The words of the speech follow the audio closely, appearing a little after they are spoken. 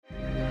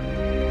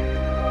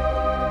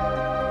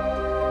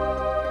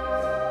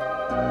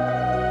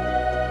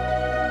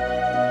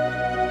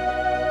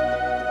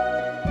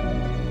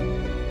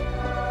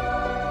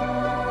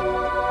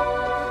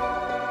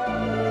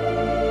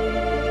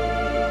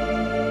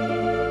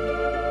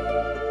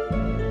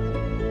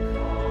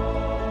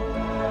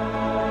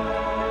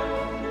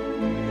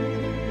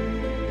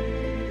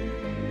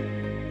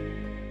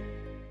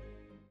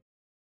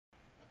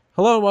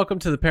Hello and welcome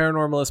to the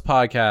Paranormalist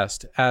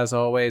Podcast. As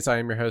always, I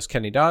am your host,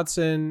 Kenny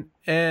Dodson,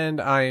 and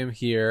I am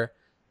here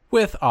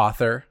with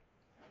author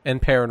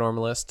and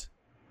paranormalist,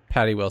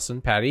 Patty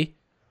Wilson. Patty,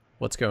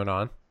 what's going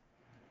on?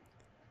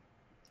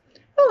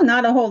 Oh,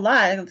 not a whole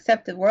lot,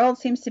 except the world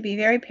seems to be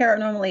very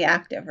paranormally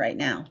active right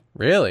now.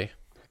 Really?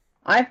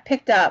 I've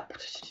picked up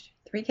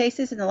 3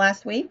 cases in the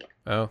last week.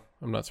 Oh,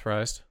 I'm not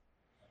surprised.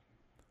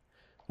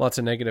 Lots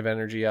of negative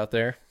energy out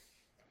there.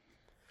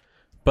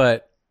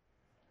 But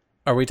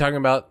are we talking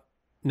about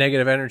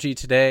negative energy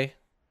today?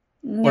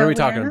 No, What are we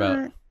talking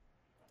about?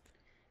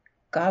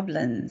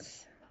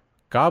 Goblins.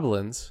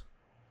 Goblins?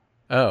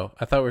 Oh,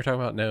 I thought we were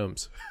talking about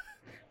gnomes.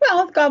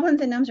 Well,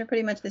 goblins and gnomes are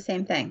pretty much the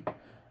same thing.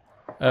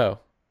 Oh,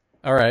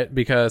 all right,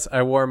 because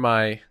I wore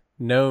my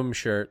gnome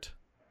shirt.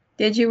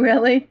 Did you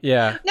really?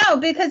 Yeah. No,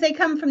 because they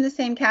come from the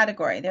same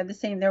category. They're the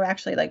same. They're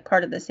actually like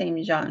part of the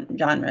same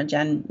genre,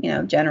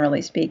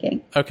 generally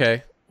speaking.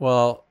 Okay.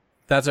 Well,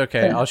 that's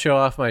okay. Yeah. I'll show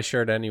off my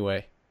shirt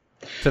anyway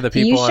to the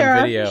people on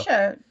video. Off your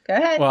shirt. Go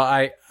ahead.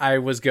 Well, I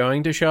was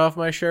going to show off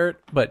my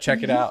shirt, but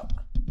check it out.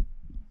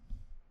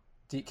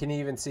 Can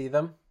you even see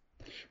them?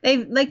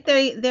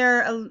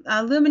 They're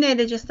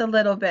illuminated just a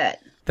little bit.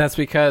 That's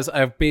because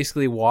I've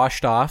basically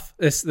washed off.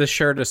 This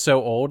shirt is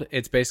so old,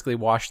 it's basically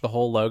washed the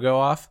whole logo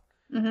off.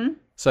 Mm-hmm.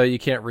 So you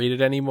can't read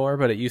it anymore,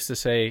 but it used to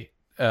say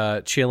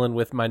chilling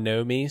with my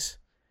gnomies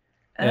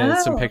and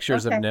some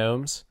pictures of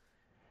gnomes.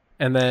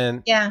 And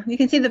then yeah, you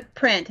can see the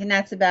print, and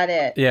that's about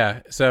it.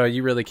 Yeah, so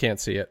you really can't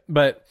see it.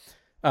 But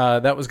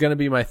that was going to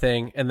be my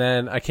thing. And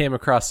then I came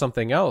across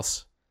something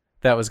else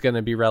that was going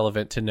to be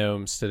relevant to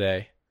gnomes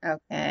today.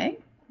 Okay.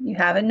 You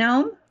have a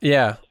gnome?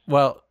 Yeah,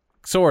 well,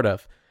 sort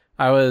of.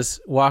 I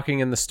was walking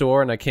in the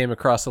store, and I came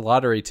across a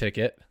lottery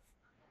ticket.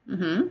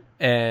 Mm-hmm.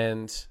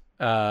 And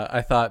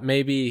I thought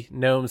maybe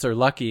gnomes are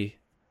lucky,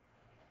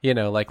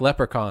 like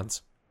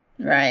leprechauns.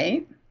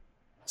 Right.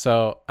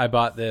 So I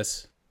bought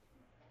this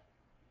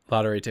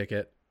lottery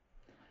ticket.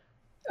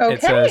 Okay.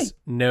 It says,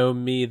 "Know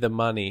me the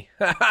money."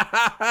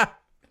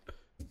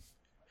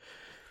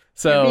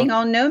 So you're being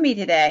all gnomey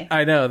today.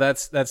 I know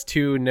that's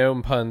 2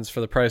 gnome puns for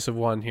the price of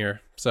 1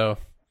 here. So,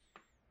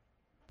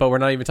 but we're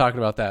not even talking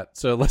about that.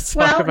 So let's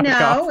talk about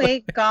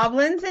goblins.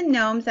 Goblins and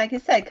gnomes, like I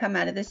said, come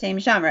out of the same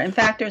genre. In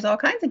fact, there's all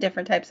kinds of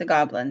different types of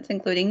goblins,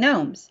 including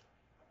gnomes.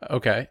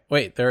 Okay.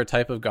 Wait, they're a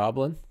type of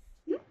goblin?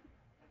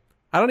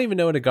 I don't even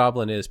know what a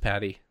goblin is,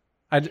 Patty.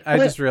 I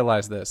just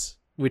realized this.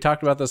 We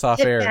talked about this off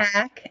air. Sit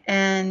back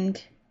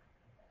and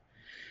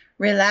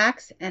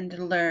relax and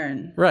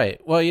learn. Right.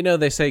 Well,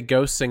 they say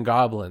ghosts and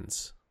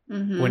goblins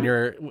Mm-hmm. when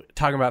you're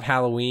talking about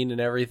Halloween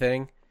and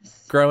everything.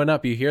 Growing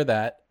up, you hear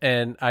that,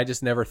 and I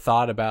just never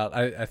thought about.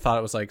 I thought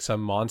it was like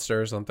some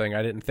monster or something.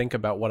 I didn't think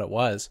about what it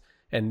was,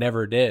 and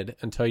never did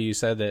until you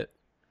said it.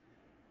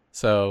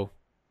 So,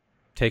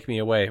 take me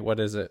away. What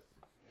is it?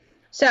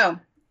 So,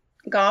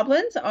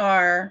 goblins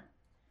are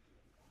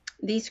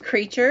these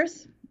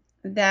creatures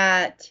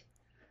that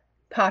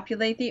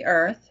populate the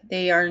earth.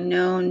 They are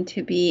known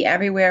to be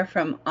everywhere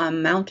from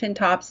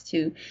mountaintops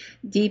to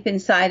deep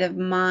inside of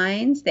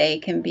mines.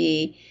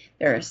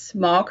 They're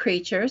small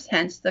creatures,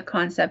 hence the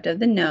concept of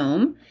the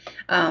gnome,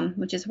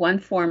 which is one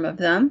form of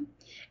them.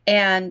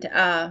 And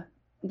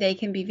they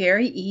can be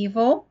very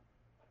evil.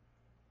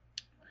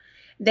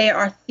 They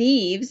are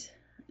thieves.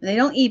 They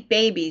don't eat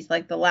babies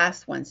like the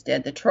last ones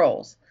did, the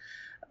trolls.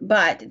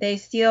 But they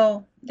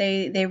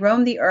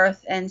roam the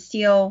earth and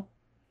steal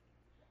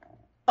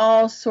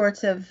all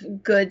sorts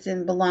of goods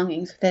and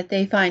belongings that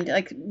they find,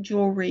 like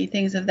jewelry,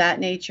 things of that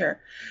nature.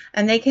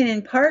 And they can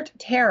impart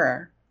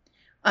terror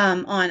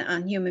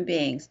on human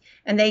beings.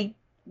 And they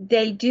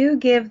do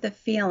give the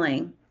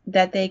feeling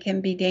that they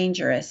can be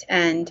dangerous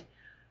and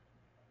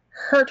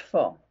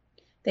hurtful.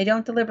 They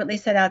don't deliberately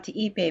set out to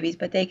eat babies,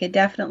 but they could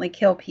definitely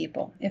kill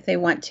people if they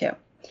want to.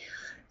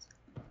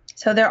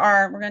 So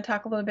we're going to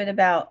talk a little bit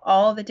about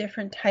all the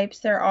different types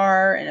there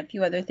are and a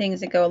few other things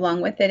that go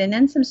along with it, and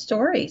then some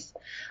stories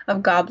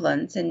of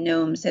goblins and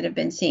gnomes that have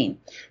been seen.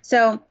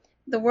 So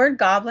the word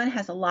goblin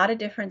has a lot of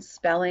different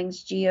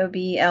spellings: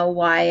 Goblyn,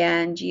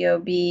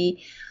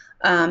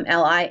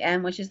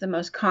 Goblin, which is the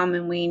most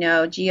common we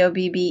know,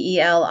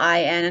 Gobbelin,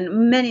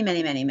 and many,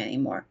 many, many, many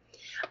more.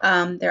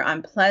 They're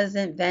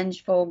unpleasant,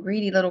 vengeful,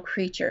 greedy little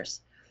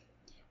creatures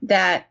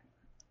that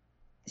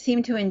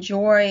seem to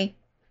enjoy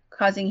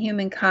causing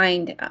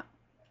humankind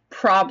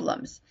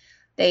problems.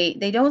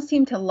 They don't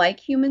seem to like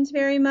humans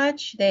very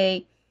much.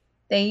 They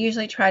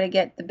usually try to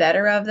get the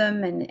better of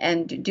them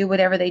and do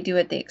whatever they do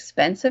at the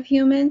expense of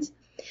humans.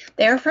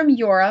 They're from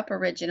Europe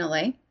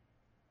originally.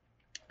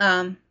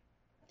 There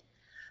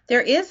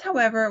is,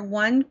 however,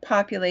 one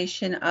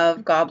population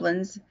of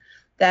goblins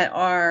that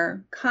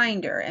are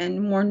kinder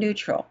and more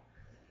neutral,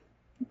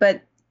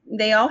 but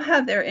they all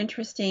have their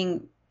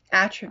interesting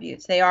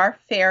attributes. They are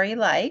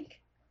fairy-like,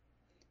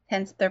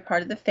 hence they're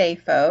part of the fae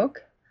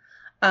folk.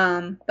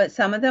 But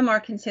some of them are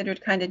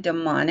considered kind of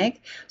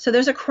demonic. So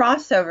there's a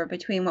crossover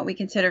between what we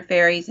consider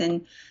fairies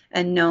and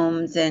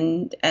gnomes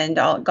and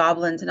all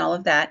goblins and all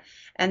of that,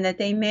 and that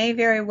they may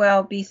very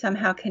well be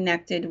somehow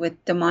connected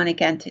with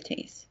demonic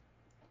entities.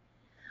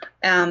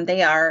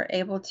 They are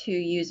able to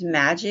use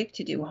magic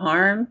to do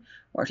harm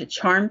or to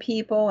charm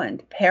people and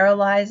to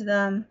paralyze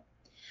them.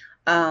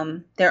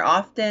 They're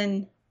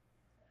often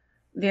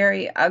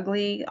very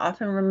ugly,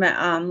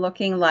 often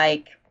looking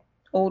like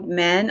old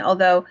men,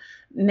 although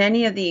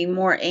many of the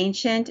more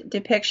ancient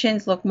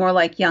depictions look more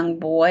like young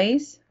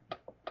boys.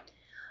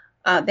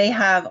 They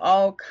have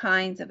all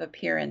kinds of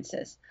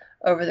appearances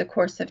over the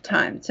course of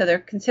time. So they're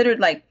considered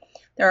like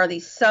there are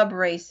these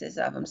sub-races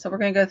of them. So we're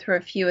going to go through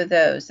a few of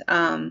those.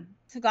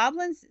 So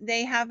goblins,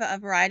 they have a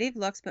variety of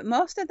looks, but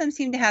most of them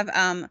seem to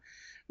have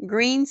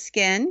green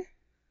skin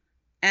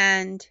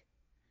and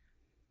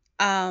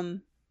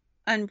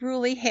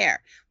unruly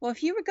hair. Well,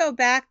 if you would go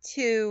back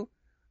to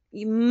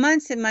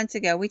months and months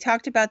ago, we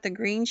talked about the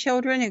green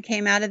children who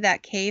came out of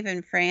that cave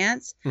in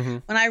France. Mm-hmm.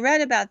 When I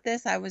read about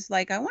this, I was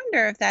like, I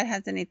wonder if that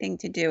has anything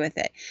to do with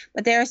it.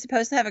 But they are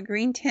supposed to have a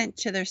green tint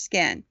to their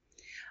skin.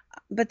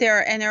 But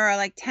there are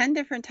like 10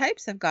 different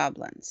types of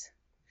goblins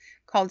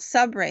called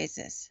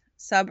sub-races.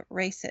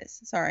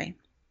 Sorry.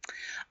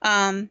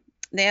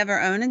 They have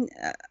their own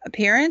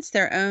appearance,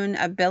 their own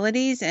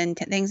abilities, and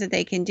things that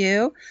they can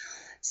do.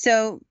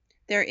 So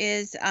there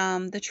is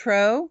the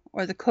Tro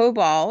or the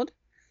Kobold,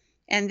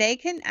 and they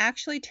can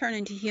actually turn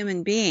into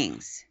human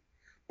beings.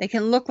 They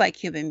can look like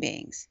human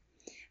beings,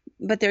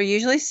 but they're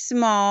usually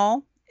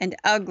small and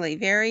ugly,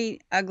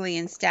 very ugly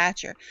in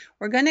stature.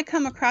 We're going to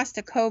come across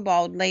the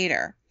Kobold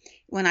later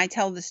when I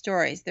tell the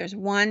stories. There's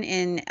one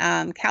in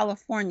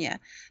California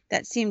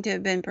that seemed to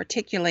have been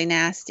particularly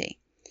nasty.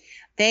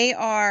 They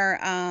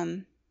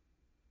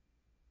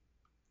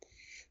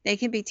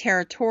can be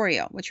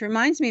territorial, which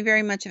reminds me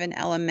very much of an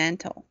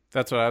elemental.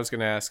 That's what I was going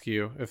to ask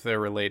you, if they're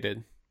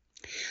related.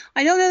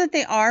 I don't know that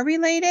they are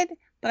related,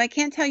 but I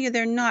can't tell you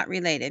they're not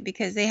related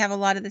because they have a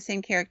lot of the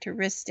same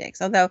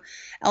characteristics, although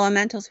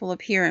elementals will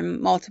appear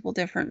in multiple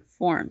different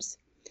forms.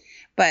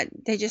 But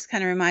they just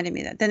kind of reminded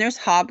me of that. Then there's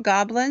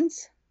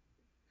hobgoblins.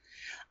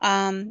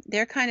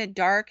 They're kind of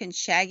dark and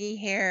shaggy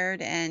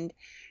haired and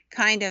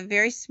kind of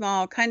very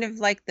small, kind of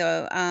like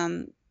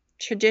the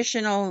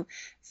traditional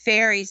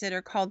fairies that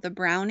are called the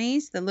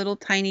brownies, the little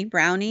tiny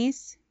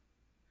brownies.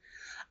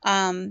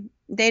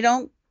 They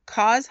don't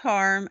cause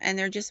harm, and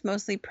they're just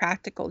mostly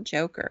practical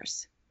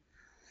jokers.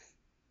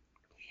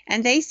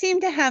 And they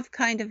seem to have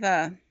kind of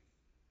a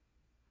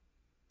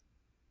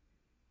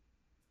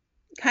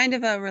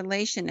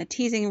a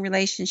teasing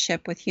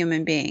relationship with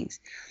human beings.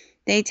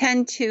 They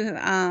tend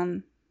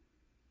to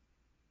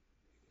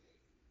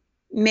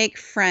make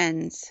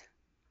friends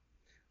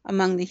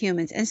among the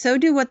humans, and so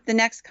do what the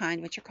next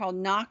kind, which are called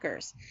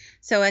knockers.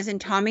 So as in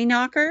Tommy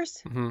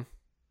knockers. Mm-hmm.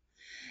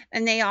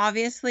 And they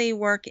obviously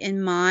work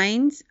in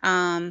mines.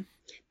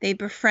 They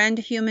befriend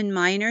human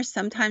miners.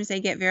 Sometimes they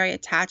get very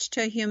attached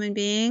to a human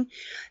being.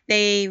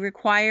 They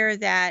require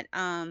that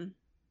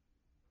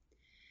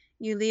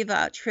you leave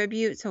a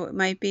tribute, so it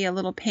might be a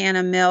little pan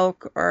of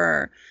milk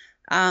or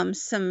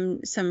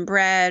some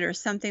bread or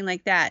something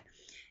like that,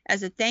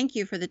 as a thank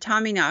you for the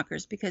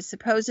Tommyknockers, because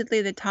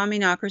supposedly the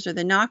Tommyknockers or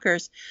the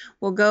knockers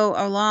will go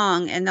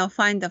along and they'll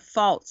find the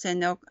faults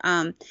and they'll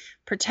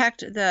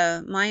protect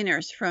the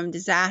miners from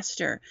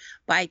disaster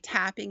by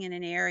tapping in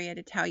an area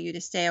to tell you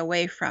to stay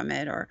away from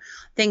it or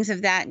things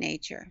of that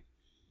nature.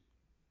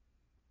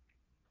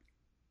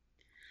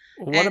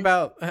 What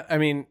about, I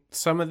mean,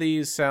 some of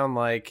these sound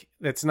like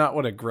it's not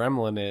what a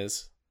gremlin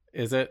is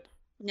it?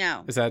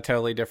 No. Is that a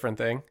totally different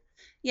thing?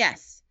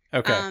 Yes.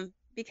 Okay.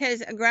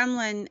 Because a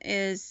gremlin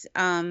is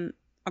a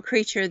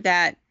creature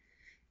that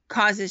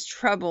causes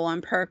trouble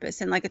on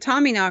purpose. And like a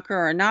Tommyknocker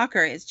or a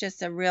knocker, it's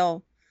just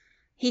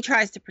he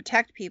tries to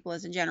protect people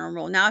as a general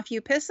rule. Now, if you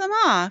piss them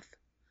off,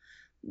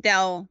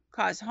 they'll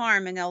cause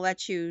harm and they'll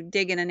let you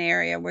dig in an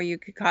area where you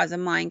could cause a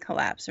mine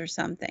collapse or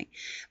something.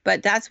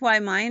 But that's why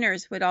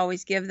miners would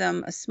always give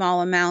them a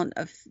small amount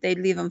they'd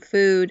leave them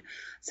food,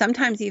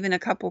 sometimes even a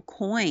couple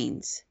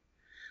coins,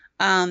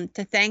 to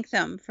thank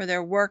them for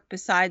their work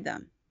beside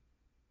them.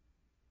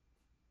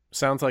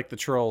 Sounds like the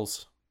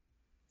trolls.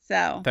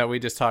 So that we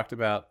just talked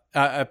about.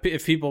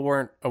 If people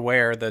weren't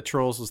aware, the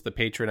trolls was the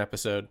patron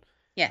episode.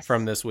 Yes.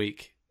 From this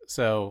week.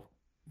 So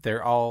they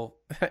all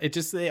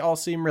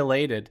seem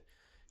related.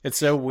 It's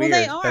so weird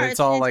that it's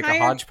all like a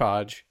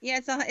hodgepodge.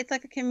 Yeah, it's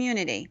like a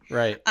community.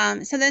 Right.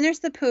 So then there's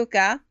the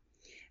puka,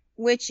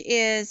 which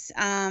is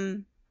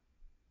kind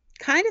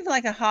of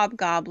like a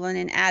hobgoblin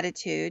in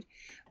attitude,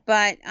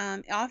 but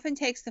often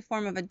takes the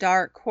form of a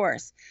dark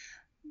horse.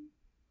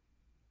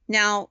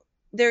 Now,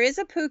 there is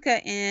a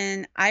puka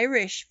in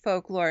Irish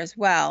folklore as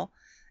well,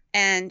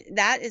 and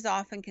that is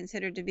often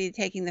considered to be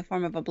taking the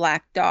form of a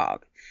black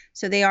dog.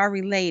 So they are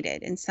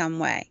related in some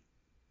way.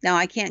 Now,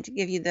 I can't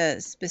give you the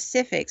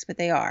specifics, but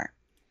they are.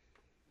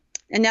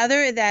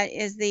 Another that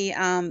is the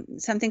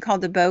something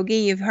called the bogey.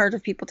 You've heard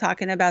of people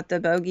talking about the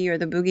bogey or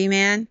the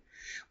boogeyman.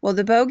 Well,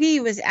 the bogey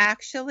was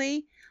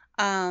actually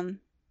um,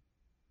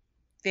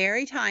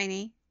 very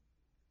tiny,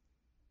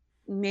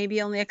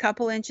 maybe only a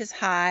couple inches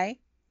high.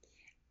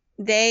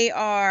 They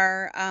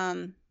are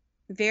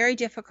very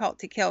difficult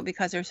to kill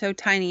because they're so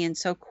tiny and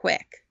so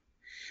quick.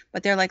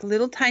 But they're like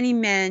little tiny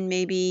men,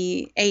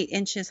 maybe 8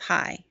 inches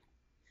high,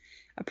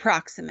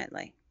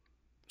 approximately.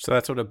 So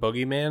that's what a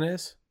boogeyman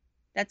is?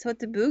 That's what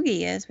the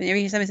boogie is. Whenever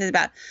you hear somebody says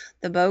about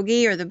the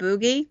bogey or the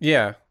boogie,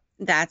 Yeah.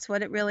 that's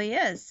what it really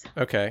is.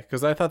 Okay.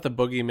 Because I thought the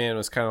boogeyman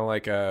was kind of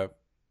like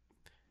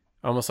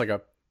almost like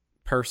a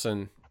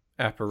person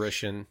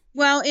apparition.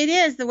 Well, it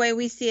is the way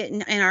we see it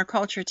in our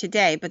culture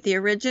today, but the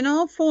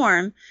original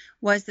form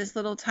was this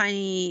little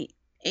tiny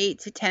 8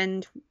 to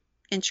 10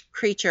 inch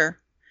creature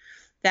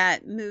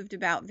that moved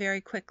about very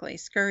quickly,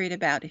 scurried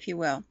about, if you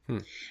will.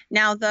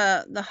 Now,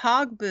 the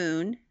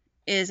hogboon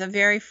is a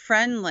very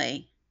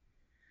friendly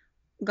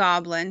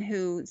goblin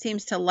who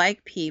seems to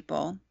like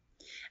people,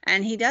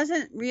 and he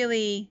doesn't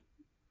really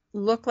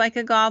look like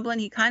a goblin.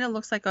 He kind of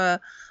looks like a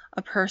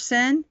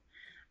person,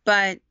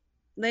 but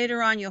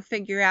later on you'll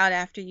figure out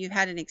after you've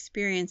had an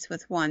experience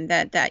with one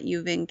that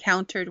you've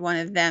encountered one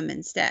of them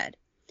instead.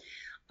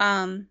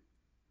 The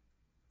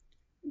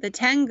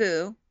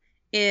Tengu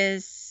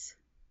is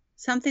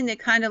something that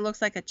kind of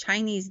looks like a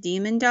Chinese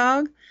demon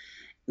dog,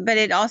 but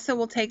it also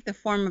will take the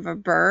form of a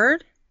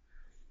bird.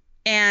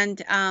 And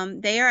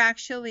they are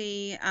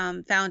actually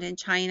found in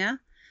China.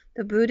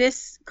 The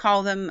Buddhists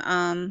call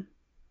them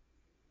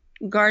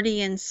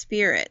guardian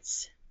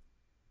spirits.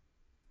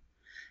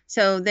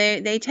 So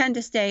they tend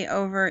to stay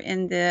over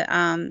in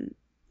the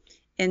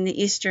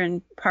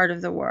eastern part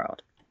of the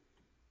world.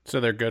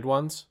 So they're good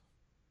ones?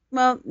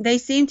 Well,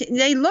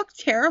 they look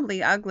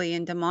terribly ugly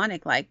and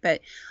demonic like,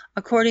 but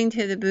according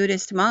to the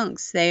Buddhist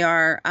monks, they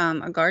are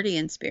a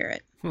guardian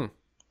spirit.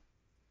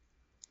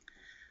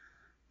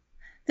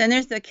 Then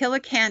there's the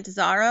Killicant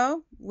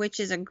Zaro,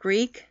 which is a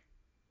Greek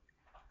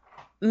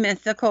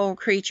mythical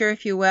creature,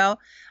 if you will.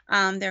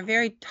 They're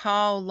very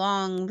tall,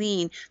 long,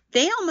 lean.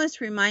 They almost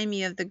remind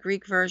me of the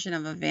Greek version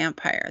of a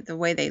vampire, the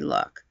way they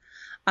look.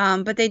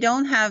 But they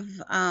don't have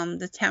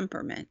the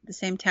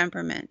same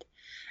temperament.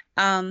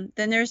 Then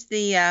there's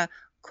the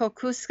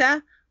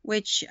Kokuska,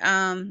 which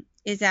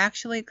is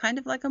actually kind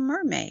of like a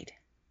mermaid.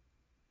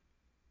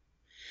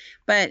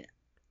 But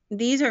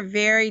these are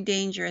very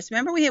dangerous.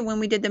 Remember when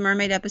we did the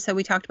mermaid episode,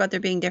 we talked about there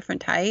being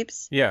different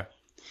types? Yeah.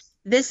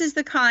 This is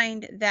the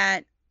kind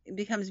that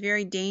becomes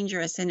very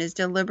dangerous and is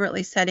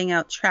deliberately setting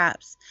out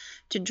traps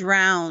to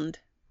drown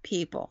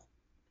people.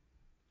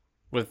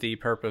 With the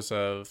purpose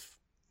of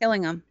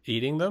killing them.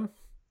 Eating them?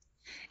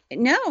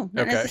 No,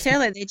 not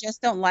necessarily. They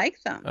just don't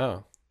like them.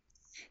 Oh.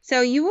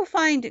 So you will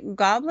find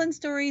goblin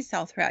stories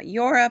all throughout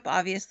Europe,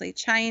 obviously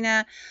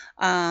China,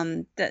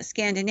 the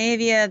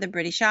Scandinavia, the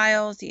British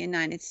Isles, the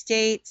United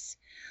States.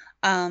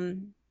 The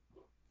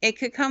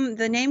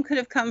name could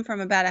have come from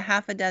about a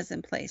half a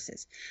dozen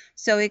places.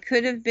 So it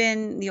could have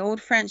been the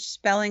old French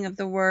spelling of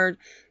the word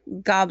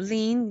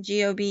goblin,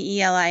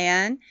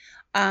 Gobelin,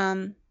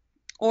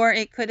 or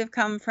it could have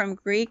come from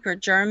Greek or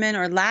German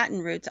or Latin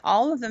roots.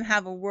 All of them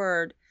have a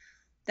word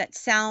that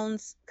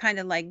sounds kind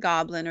of like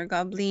goblin or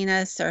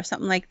goblinus or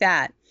something like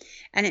that,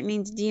 and it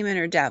means demon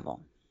or devil.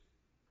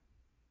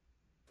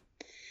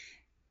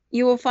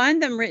 You will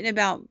find them written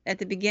about at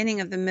the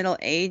beginning of the Middle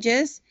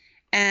Ages,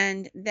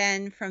 and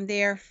then from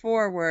there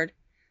forward,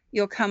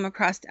 you'll come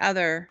across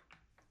other,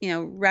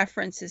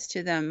 references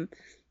to them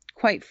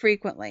quite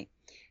frequently.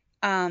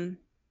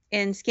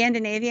 In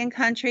Scandinavian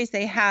countries,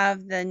 they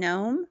have the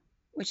gnome,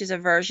 which is a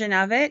version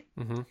of it,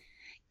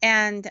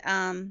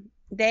 and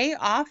they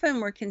often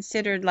were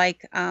considered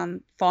like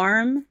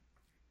farm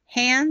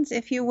hands,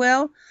 if you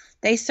will.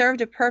 They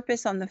served a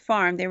purpose on the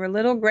farm. They were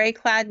little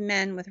gray-clad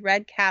men with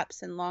red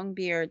caps and long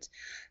beards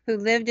who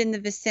lived in the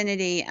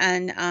vicinity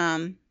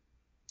and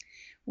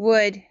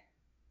would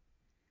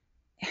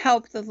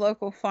help the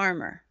local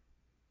farmer.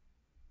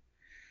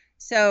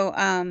 So,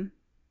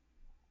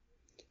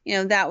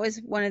 that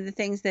was one of the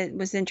things that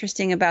was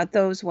interesting about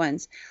those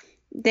ones.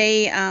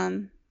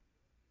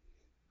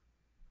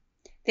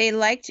 They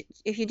liked,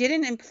 if you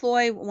didn't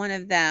employ one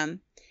of them,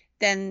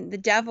 then the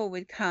devil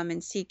would come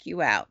and seek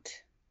you out.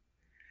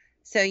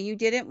 So you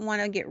didn't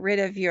want to get rid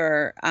of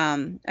your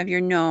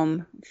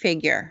gnome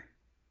figure,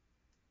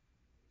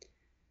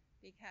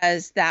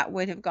 because that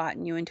would have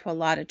gotten you into a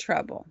lot of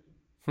trouble.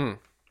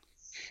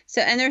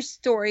 So, and there's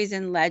stories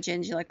and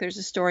legends. Like there's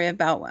a story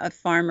about a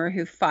farmer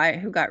who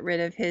got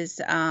rid of his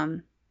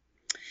gnome,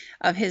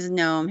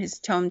 his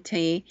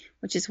tomti,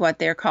 which is what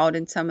they're called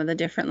in some of the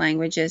different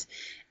languages,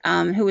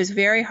 who was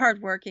very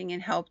hardworking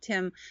and helped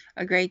him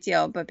a great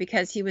deal. But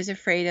because he was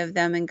afraid of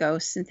them and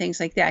ghosts and things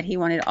like that, he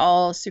wanted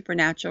all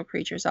supernatural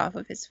creatures off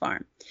of his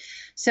farm.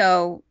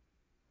 So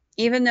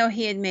even though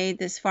he had made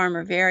this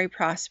farmer very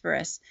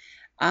prosperous,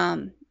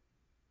 the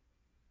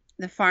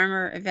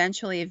farmer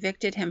eventually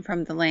evicted him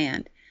from the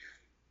land.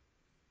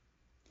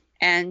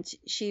 And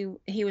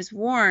he was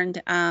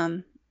warned,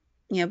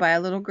 by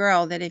a little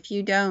girl that if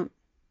you don't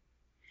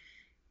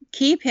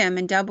keep him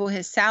and double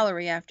his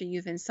salary after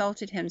you've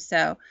insulted him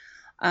so,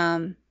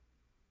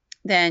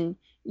 then,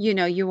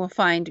 you will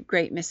find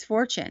great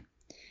misfortune.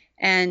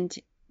 And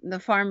the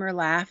farmer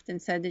laughed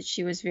and said that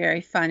she was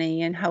very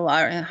funny and hello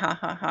and ha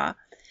ha ha.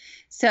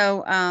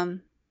 So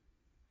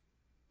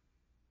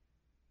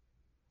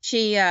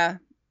she ended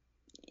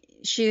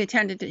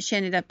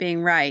up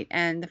being right,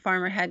 and the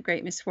farmer had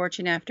great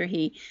misfortune after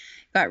he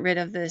got rid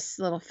of this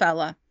little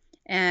fella,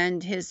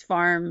 and his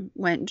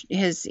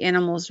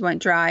animals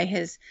went dry,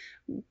 his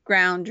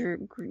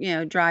ground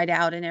dried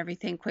out, and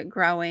everything quit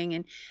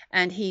growing,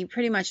 and he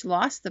pretty much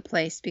lost the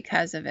place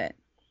because of it.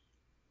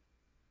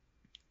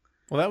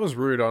 Well, that was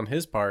rude on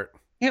his part.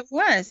 It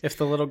was. If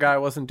the little guy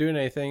wasn't doing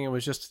anything, it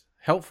was just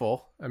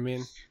helpful. I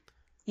mean,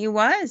 he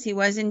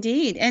was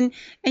indeed. And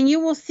you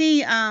will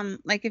see,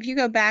 like if you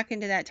go back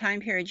into that time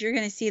period, you're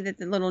going to see that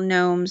the little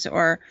gnomes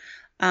were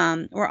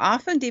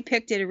often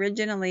depicted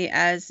originally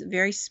as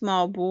very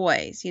small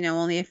boys,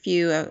 only a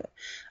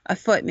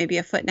foot, maybe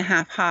a foot and a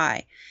half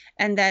high.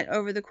 And that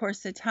over the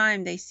course of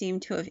time, they seem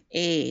to have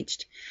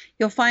aged.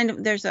 You'll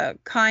find there's a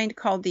kind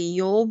called the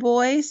Yule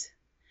boys.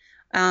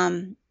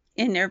 And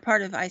they're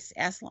part of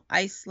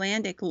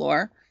Icelandic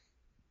lore.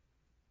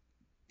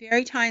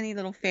 Very tiny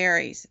little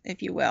fairies,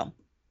 if you will.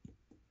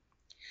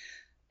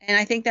 And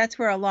I think that's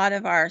where a lot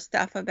of our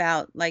stuff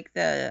about like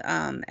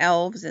the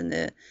elves and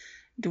the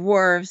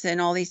dwarves and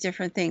all these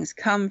different things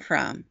come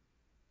from.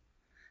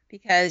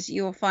 Because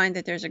you will find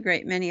that there's a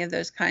great many of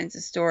those kinds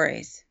of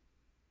stories.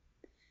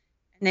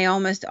 And they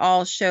almost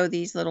all show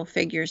these little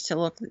figures to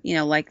look,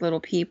 like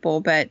little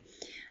people, but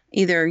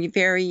either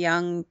very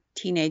young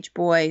teenage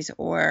boys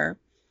or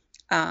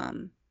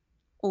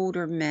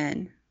older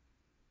men.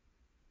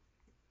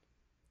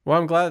 Well,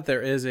 I'm glad that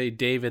there is a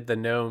David the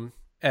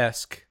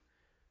Gnome-esque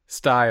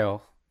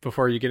style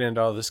before you get into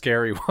all the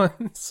scary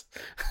ones.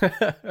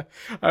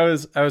 I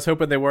was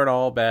hoping they weren't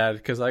all bad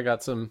because I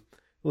got some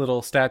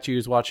little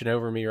statues watching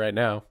over me right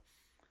now.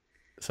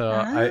 So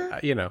I.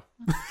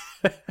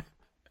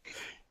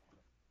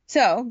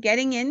 So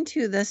getting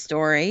into the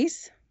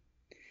stories,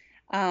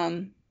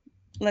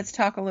 let's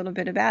talk a little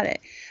bit about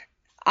it.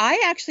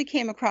 I actually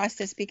came across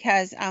this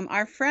because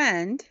our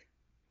friend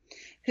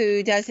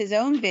who does his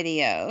own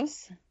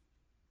videos,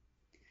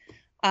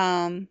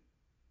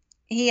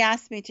 he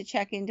asked me to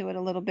check into it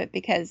a little bit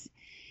because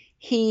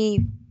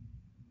he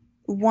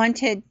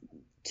wanted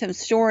some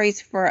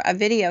stories for a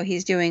video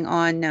he's doing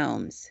on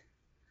gnomes.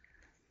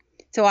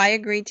 So I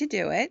agreed to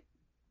do it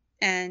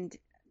and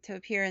to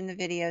appear in the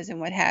videos and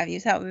what have you.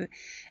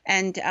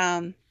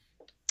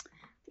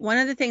 One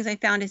of the things I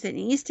found is that in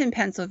Easton,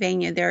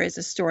 Pennsylvania, there is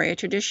a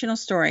traditional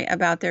story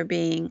about there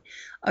being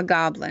a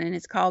goblin, and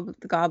it's called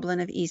the Goblin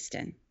of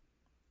Easton.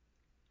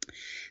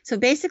 So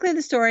basically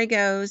the story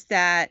goes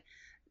that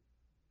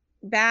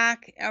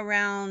back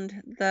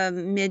around the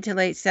mid to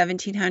late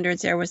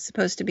 1700s, there was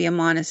supposed to be a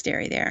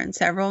monastery there, and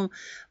several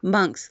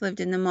monks lived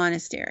in the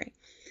monastery.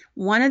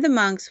 One of the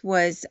monks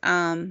was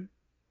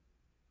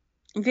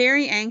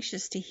very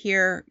anxious to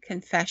hear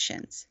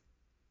confessions.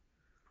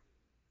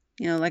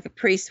 Like a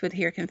priest would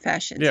hear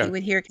confessions. Yeah. He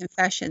would hear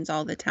confessions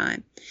all the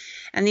time.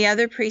 And the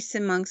other priests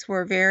and monks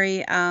were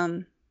very,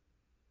 at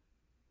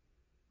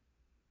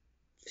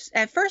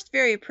first,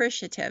 very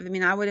appreciative. I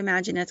mean, I would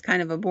imagine it's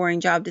kind of a boring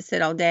job to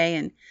sit all day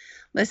and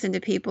listen to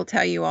people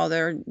tell you all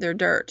their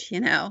dirt,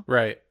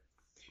 Right.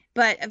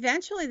 But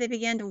eventually they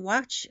began to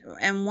watch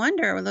and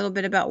wonder a little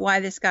bit about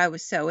why this guy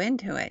was so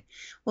into it.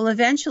 Well,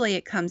 eventually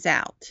it comes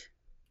out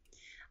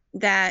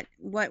that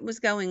what was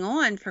going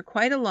on for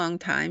quite a long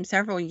time,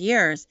 several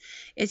years,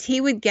 is he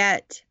would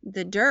get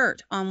the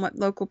dirt on what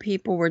local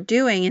people were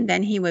doing, and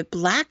then he would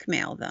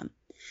blackmail them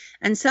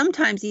and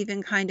sometimes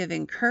even kind of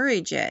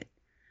encourage it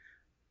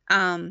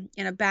in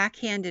a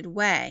backhanded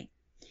way.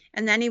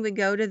 And then he would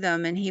go to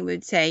them and he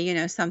would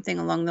say, something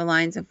along the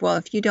lines of, well,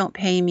 if you don't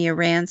pay me a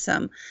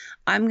ransom,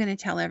 I'm going to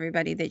tell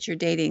everybody that you're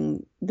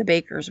dating the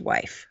baker's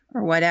wife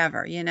or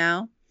whatever,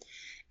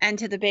 And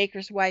to the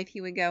baker's wife,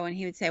 he would go and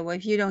he would say, well,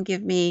 if you don't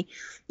give me,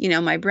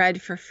 my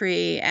bread for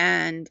free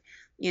and,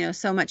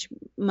 so much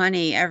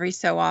money every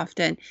so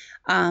often,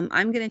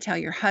 I'm going to tell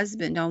your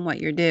husband on what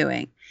you're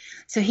doing.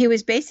 So he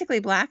was basically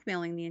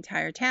blackmailing the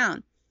entire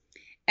town.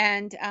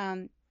 And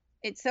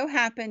it so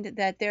happened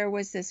that there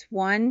was this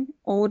one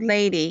old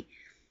lady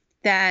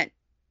that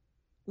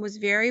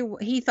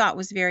he thought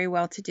was very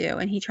well to do,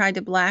 and he tried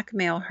to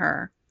blackmail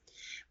her.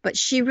 But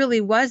she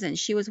really wasn't.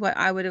 She was what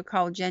I would have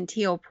called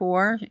genteel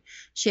poor.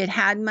 She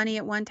had money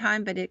at one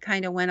time, but it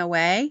kind of went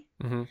away.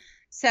 Mm-hmm.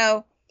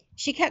 So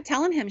she kept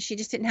telling him she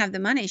just didn't have the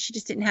money. She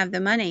just didn't have the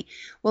money.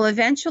 Well,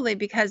 eventually,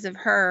 because of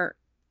her,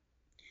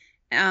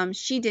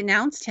 she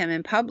denounced him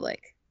in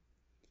public.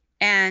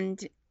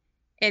 And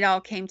it all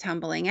came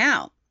tumbling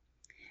out.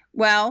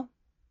 Well,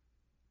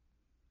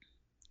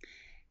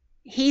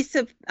 he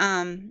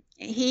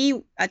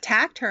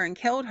attacked her and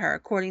killed her,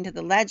 according to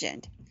the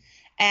legend.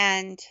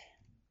 And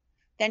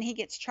then he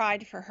gets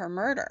tried for her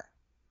murder.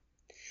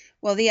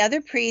 Well, the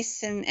other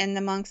priests and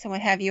the monks and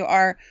what have you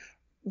are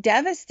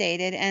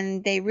devastated,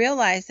 and they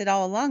realized that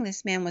all along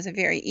this man was a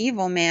very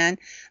evil man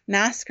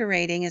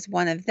masquerading as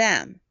one of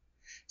them.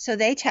 So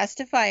they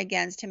testify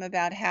against him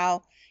about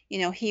how,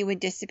 he would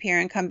disappear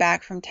and come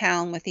back from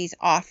town with these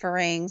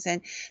offerings,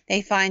 and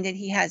they find that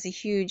he has a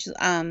huge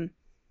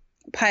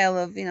pile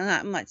of,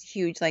 not much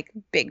huge like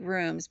big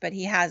rooms, but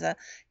he has a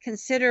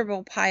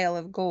considerable pile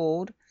of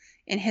gold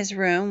in his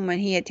room when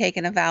he had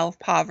taken a vow of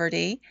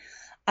poverty,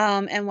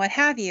 and what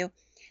have you.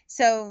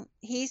 So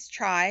he's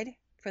tried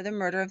for the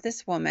murder of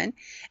this woman,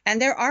 and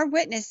there are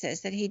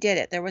witnesses that he did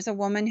it. There was a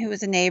woman who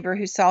was a neighbor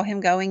who saw him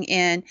going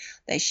in,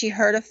 that she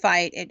heard a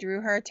fight, it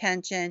drew her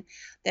attention,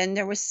 then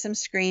there was some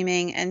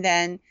screaming, and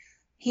then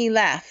he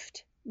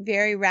left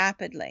very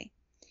rapidly.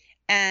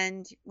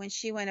 And when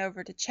she went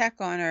over to check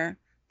on her,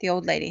 the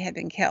old lady had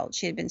been killed.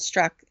 She had been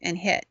struck and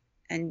hit,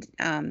 and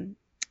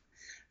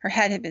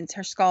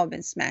her skull had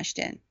been smashed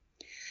in.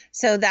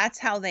 So that's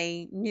how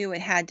they knew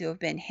it had to have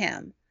been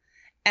him.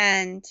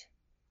 And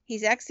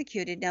he's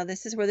executed. Now,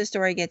 this is where the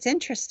story gets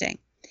interesting.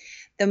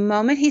 The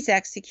moment he's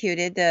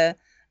executed, the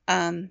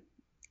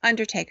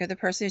undertaker, the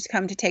person who's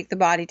come to take the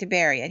body to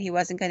bury it, he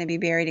wasn't going to be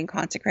buried in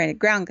consecrated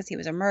ground because he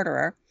was a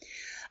murderer,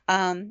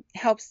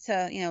 helps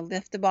to,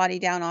 lift the body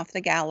down off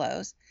the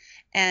gallows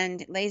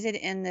and lays it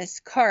in this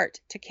cart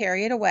to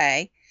carry it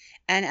away.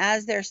 And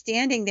as they're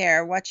standing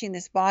there watching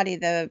this body,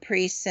 the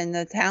priests and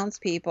the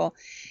townspeople,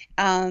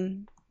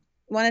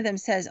 one of them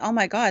says, "Oh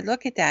my God,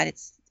 look at that.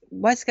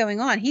 What's going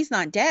on? He's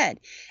not dead."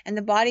 And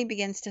the body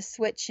begins to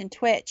switch and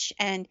twitch,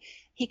 and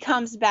he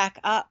comes back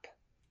up,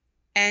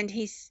 and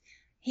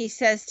he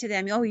says to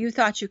them, "Oh, you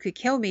thought you could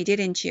kill me,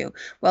 didn't you?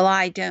 Well,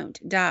 I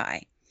don't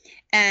die."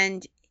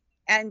 And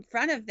in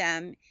front of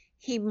them,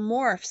 he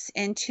morphs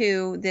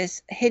into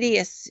this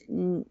hideous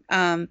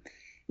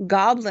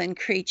goblin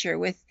creature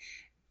with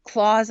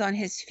claws on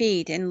his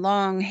feet and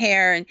long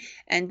hair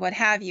and what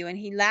have you. And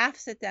he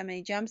laughs at them, and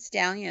he jumps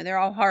down. They're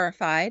all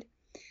horrified.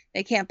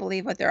 They can't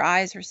believe what their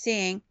eyes are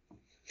seeing.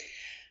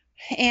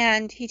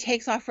 And he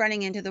takes off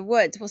running into the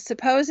woods. Well,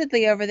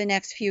 supposedly over the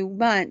next few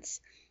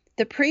months,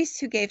 the priests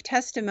who gave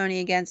testimony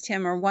against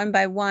him are one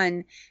by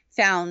one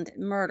found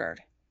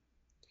murdered.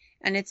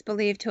 And it's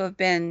believed to have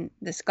been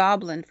this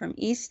goblin from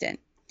Easton.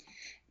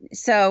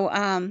 So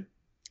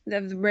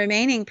the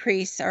remaining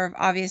priests are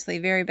obviously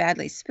very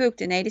badly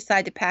spooked, and they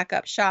decide to pack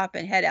up shop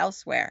and head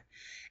elsewhere.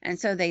 And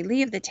so they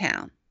leave the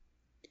town.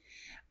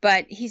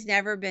 But he's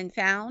never been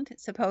found.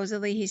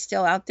 Supposedly he's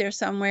still out there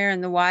somewhere in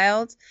the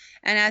wilds.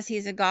 And as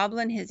he's a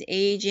goblin, his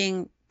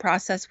aging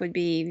process would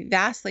be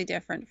vastly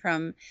different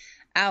from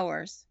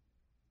ours.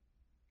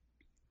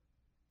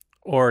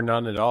 Or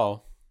none at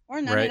all.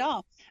 Or none at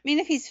all. I mean,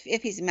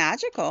 if he's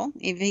magical,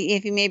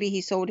 if maybe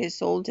he sold his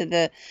soul to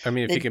the. I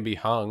mean, if he can be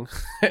hung,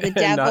 the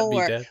devil,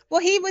 or dead.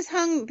 Well, he was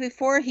hung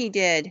before he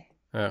did.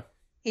 Yeah.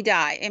 He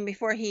died, and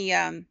before he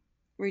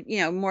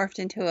morphed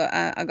into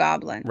a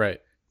goblin. Right.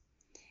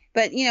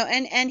 But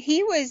and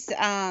he was.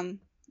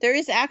 There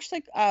is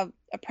actually a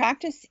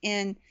practice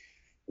in,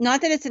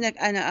 not that it's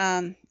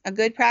a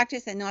good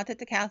practice, and not that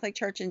the Catholic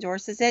Church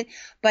endorses it,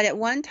 but at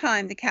one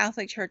time the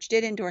Catholic Church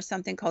did endorse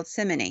something called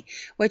simony,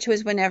 which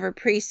was whenever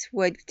priests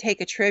would take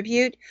a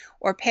tribute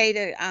or pay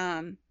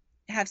to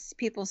have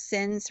people's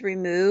sins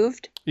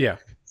removed. Yeah.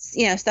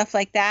 Stuff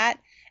like that.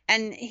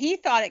 And he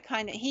thought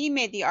he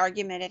made the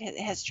argument at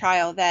his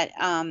trial that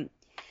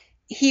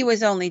he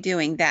was only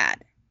doing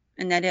that,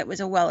 and that it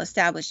was a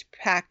well-established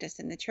practice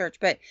in the church,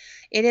 but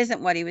it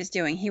isn't what he was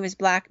doing. He was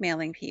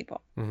blackmailing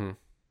people. Mm-hmm.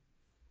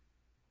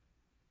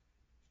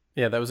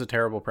 Yeah, that was a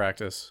terrible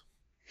practice.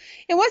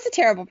 It was a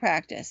terrible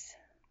practice.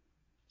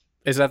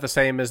 Is that the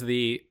same as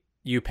the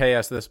you pay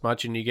us this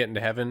much and you get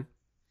into heaven?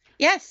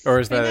 Yes.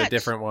 Or is that a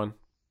different one?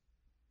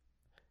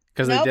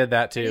 Because they did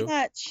that too. Pretty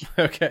much.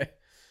 Okay.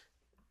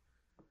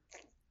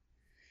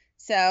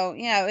 So,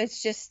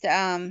 it's just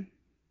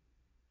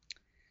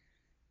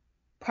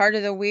part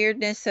of the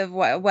weirdness of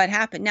what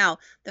happened. Now,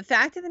 the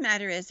fact of the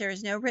matter is there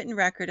is no written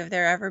record of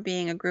there ever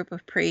being a group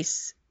of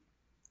priests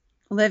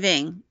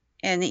living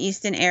in the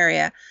Easton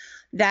area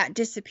that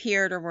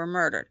disappeared or were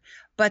murdered.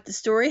 But the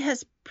story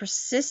has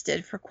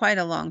persisted for quite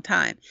a long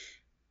time.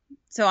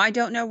 So I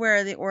don't know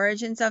where the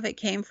origins of it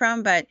came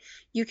from, but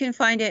you can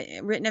find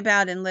it written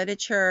about in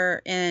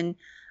literature in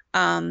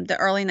the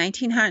early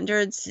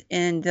 1900s,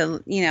 in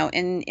the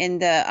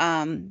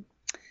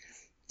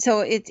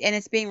so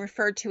it's being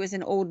referred to as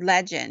an old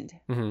legend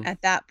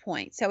at that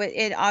point. So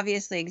it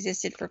obviously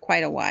existed for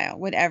quite a while,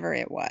 whatever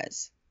it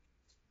was.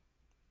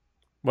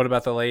 What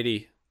about the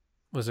lady?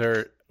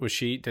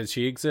 Did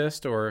she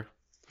exist, or?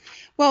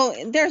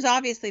 Well, there's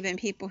obviously been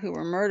people who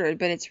were murdered,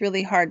 but it's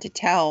really hard to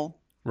tell.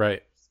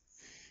 Right.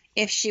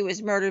 If she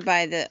was murdered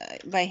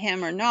by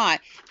him or not.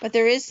 But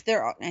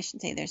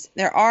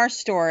there are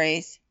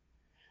stories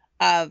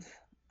of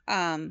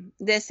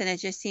this, and it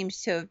just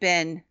seems to have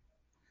been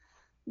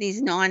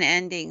these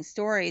non-ending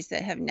stories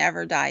that have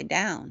never died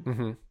down.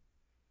 Mm-hmm.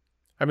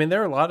 I mean,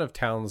 there are a lot of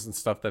towns and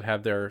stuff that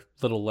have their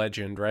little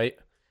legend, right?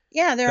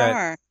 Yeah, there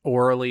are.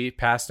 Orally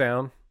passed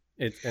down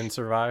and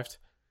survived.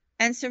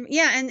 And so,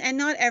 yeah, and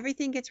not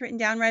everything gets written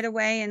down right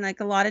away. And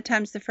like a lot of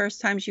times, the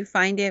first times you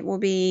find it will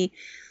be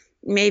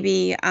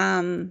maybe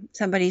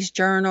somebody's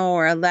journal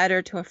or a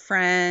letter to a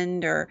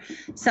friend or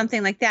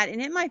something like that.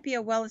 And it might be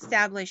a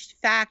well-established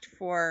fact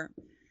for,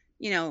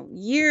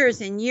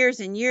 years and years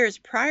and years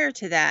prior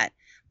to that,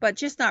 but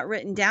just not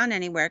written down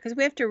anywhere. Because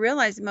we have to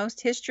realize most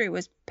history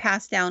was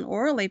passed down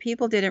orally.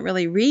 People didn't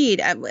really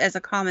read as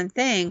a common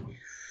thing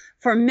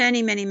for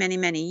many, many, many,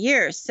 many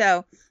years.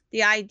 So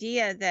the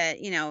idea that,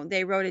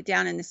 they wrote it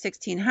down in the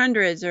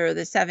 1600s or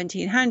the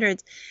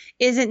 1700s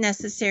isn't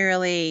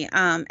necessarily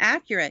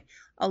accurate.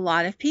 A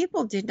lot of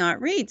people did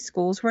not read.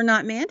 Schools were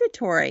not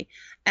mandatory.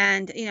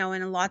 And,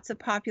 in lots of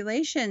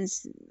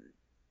populations,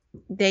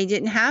 they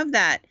didn't have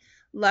that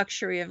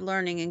luxury of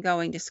learning and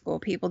going to school.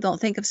 People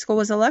don't think of school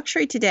as a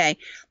luxury today.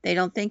 They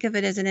don't think of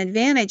it as an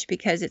advantage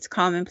because it's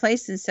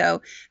commonplace. And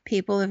so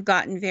people have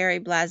gotten very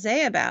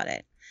blasé about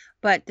it.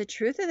 But the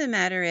truth of the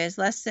matter is,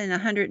 less than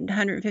 100,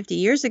 150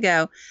 years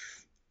ago,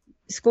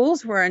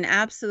 schools were an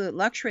absolute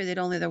luxury that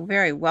only the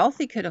very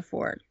wealthy could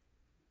afford.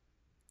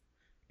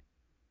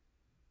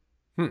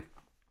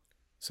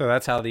 So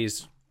that's how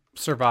these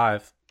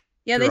survive.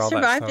 Yeah, they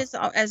survived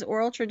as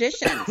oral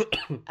traditions,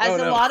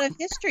 as a lot of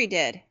history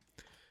did.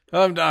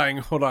 I'm dying.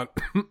 Hold on.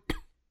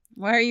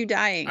 Why are you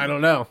dying? I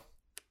don't know.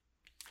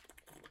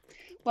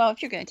 Well,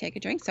 if you're going to take a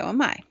drink, so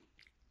am I.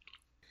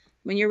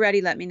 When you're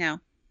ready, let me know.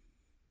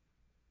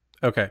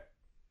 Okay.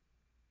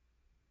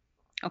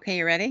 Okay,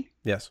 you ready?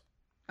 Yes.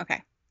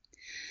 Okay.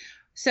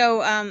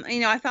 So,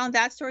 I found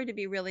that story to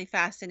be really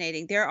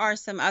fascinating. There are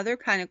some other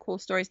kind of cool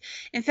stories.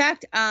 In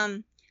fact,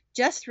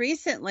 just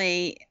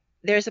recently,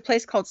 there's a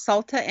place called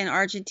Salta in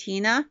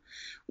Argentina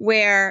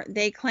where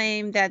they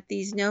claim that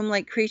these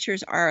gnome-like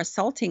creatures are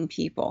assaulting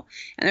people.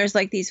 And there's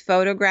like these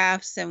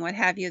photographs and what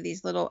have you,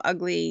 these little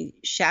ugly,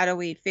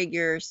 shadowy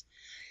figures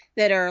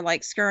that are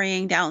like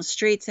scurrying down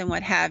streets and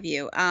what have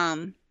you.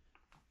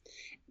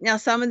 Now,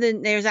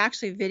 there's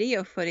actually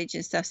video footage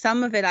and stuff.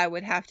 Some of it, I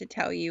would have to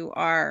tell you,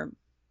 are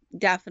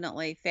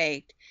definitely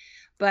faked.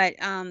 But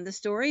the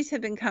stories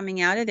have been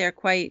coming out of there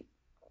quite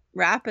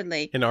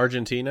rapidly. In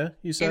Argentina,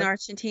 you said? In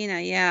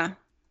Argentina, yeah.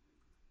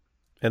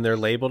 And they're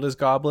labeled as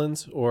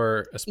goblins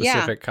or a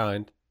specific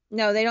kind?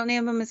 No, they don't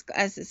name them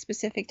as a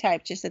specific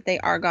type, just that they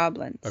are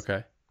goblins.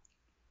 Okay.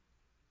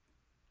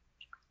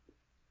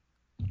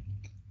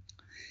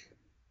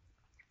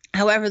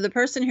 However, the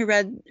person who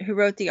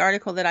wrote the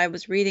article that I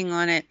was reading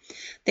on it,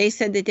 they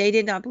said that they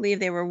did not believe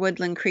they were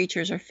woodland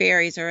creatures or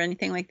fairies or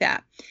anything like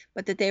that,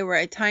 but that they were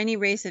a tiny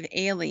race of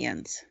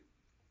aliens.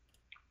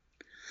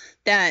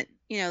 That,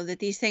 that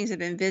these things have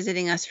been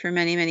visiting us for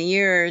many, many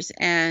years,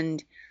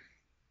 and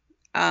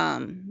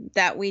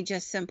that we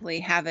just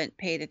simply haven't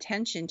paid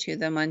attention to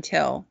them and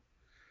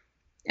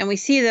we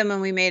see them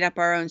and we made up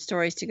our own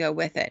stories to go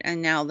with it.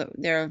 And now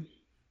they're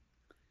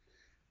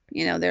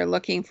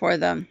looking for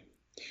them.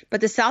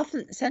 But the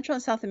Central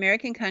and South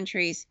American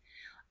countries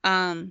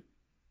have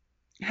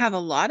a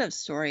lot of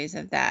stories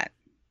of that.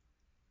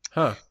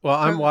 Huh. Well,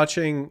 I'm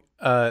watching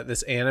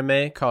this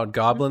anime called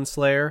Goblin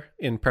Slayer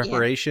in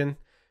preparation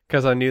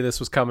because I knew this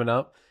was coming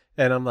up.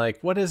 And I'm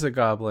like, what is a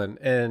goblin?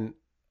 And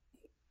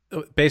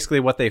basically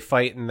what they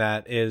fight in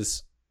that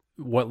is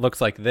what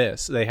looks like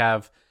this. They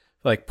have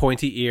like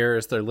pointy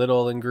ears. They're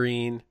little and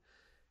green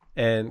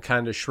and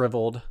kind of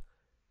shriveled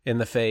in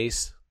the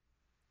face.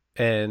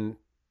 And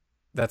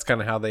that's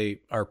kind of how they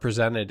are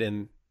presented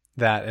in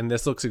that. And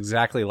this looks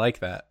exactly like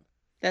that.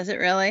 Does it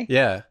really?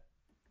 Yeah.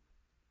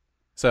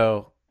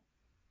 So,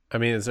 I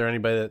mean, is there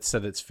anybody that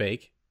said it's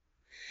fake?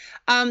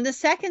 The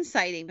second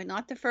sighting, but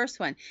not the first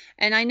one.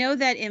 And I know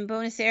that in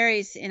Buenos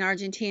Aires in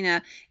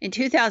Argentina in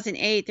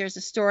 2008, there's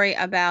a story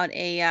about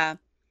a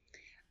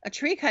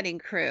tree cutting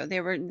crew.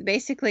 They were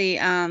basically,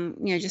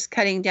 just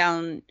cutting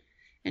down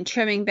and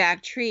trimming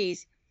back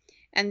trees.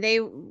 And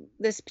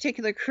this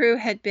particular crew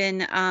had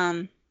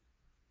been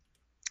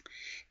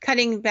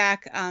cutting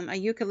back a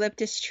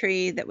eucalyptus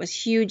tree that was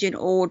huge and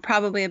old,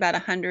 probably about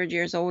 100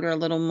 years old or a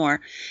little more.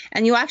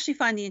 And you'll actually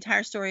find the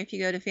entire story if you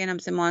go to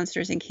Phantoms and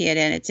Monsters and key it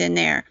in. It's in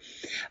there.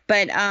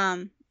 But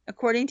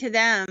according to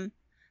them,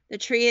 the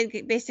tree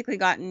had basically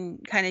gotten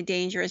kind of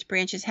dangerous,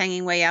 branches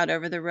hanging way out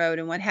over the road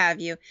and what have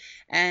you.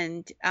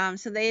 And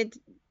so it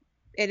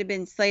had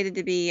been slated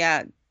to be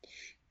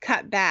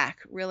cut back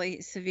really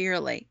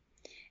severely.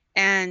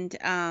 And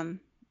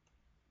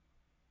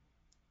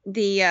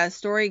the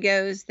story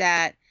goes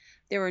that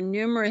there were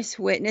numerous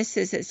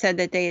witnesses that said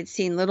that they had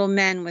seen little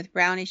men with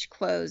brownish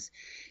clothes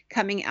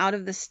coming out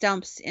of the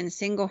stumps in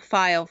single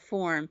file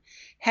form,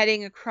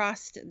 heading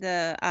across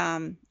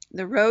the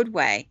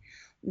roadway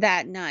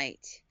that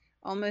night,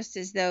 almost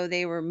as though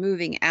they were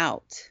moving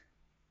out.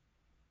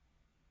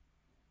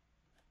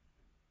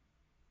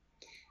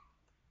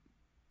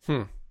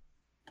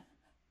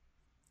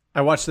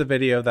 I watched the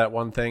video of that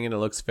one thing and it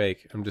looks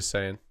fake. I'm just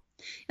saying.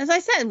 As I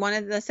said,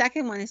 the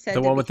second one is said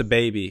the one with the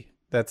baby.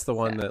 That's the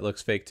one that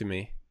looks fake to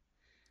me.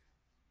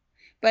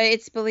 But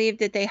it's believed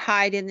that they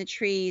hide in the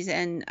trees,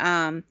 and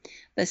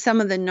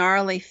some of the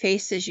gnarly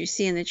faces you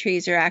see in the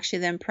trees are actually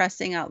them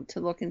pressing out to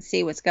look and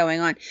see what's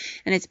going on.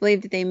 And it's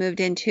believed that they moved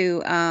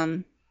into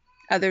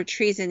other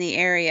trees in the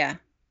area.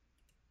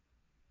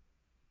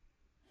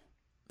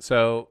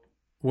 So,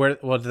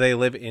 do they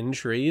live in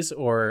trees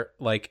or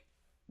like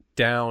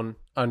down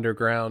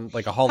underground,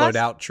 like a hollowed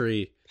out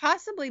tree?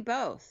 Possibly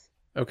both.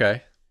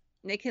 Okay.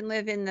 They can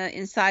live in the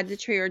inside the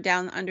tree or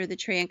down under the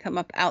tree and come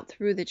up out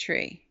through the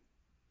tree.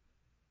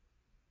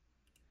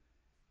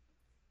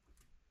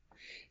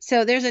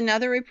 So there's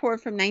another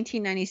report from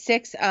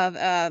 1996 of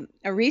a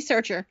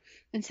researcher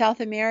in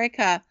South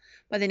America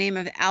by the name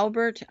of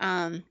Albert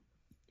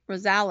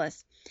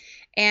Rosales.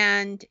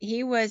 And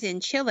he was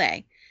in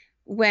Chile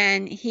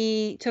when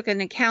he took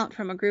an account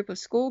from a group of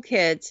school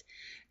kids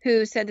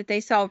who said that they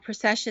saw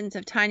processions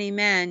of tiny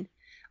men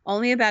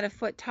only about a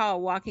foot tall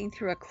walking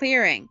through a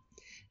clearing.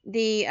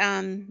 The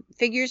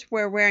figures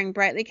were wearing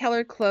brightly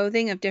colored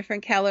clothing of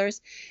different colors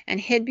and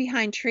hid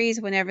behind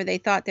trees whenever they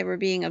thought they were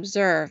being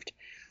observed.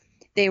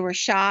 They were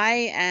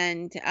shy,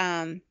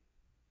 and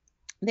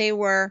they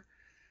were,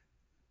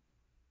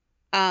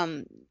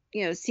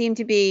 seemed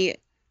to be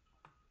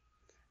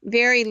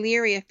very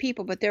leery of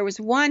people. But there was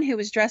one who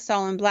was dressed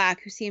all in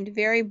black who seemed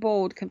very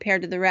bold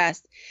compared to the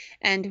rest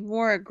and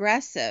more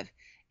aggressive.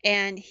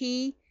 And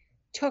he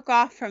took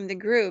off from the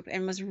group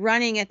and was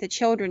running at the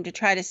children to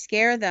try to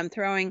scare them,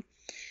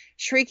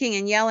 shrieking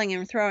and yelling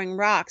and throwing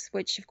rocks,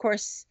 which of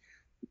course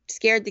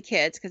scared the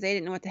kids because they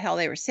didn't know what the hell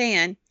they were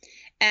saying.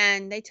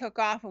 And they took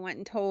off and went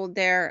and told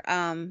their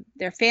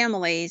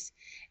families,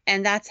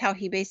 and that's how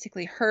he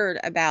basically heard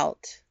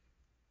about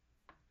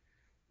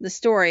the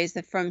stories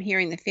that from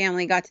hearing the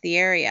family got to the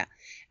area.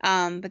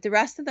 But the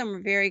rest of them were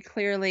very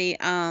clearly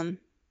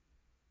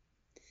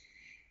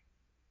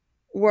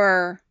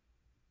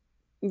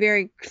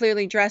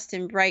dressed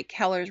in bright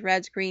colors,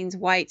 reds, greens,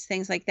 whites,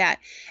 things like that.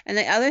 And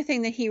the other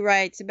thing that he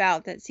writes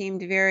about that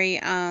seemed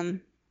very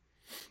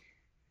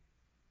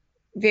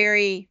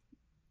very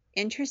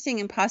interesting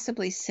and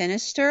possibly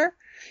sinister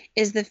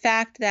is the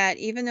fact that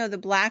even though the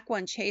black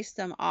one chased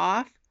them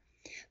off,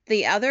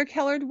 the other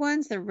colored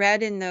ones, the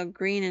red and the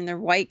green and the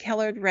white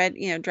colored red,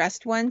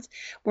 dressed ones,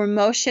 were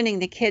motioning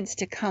the kids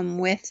to come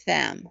with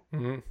them.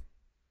 Mm-hmm.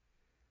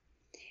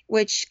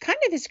 Which kind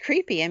of is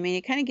creepy. I mean,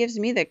 it kind of gives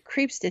me the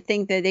creeps to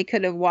think that they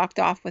could have walked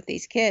off with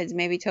these kids,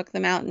 maybe took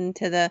them out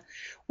into the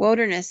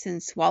wilderness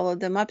and swallowed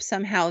them up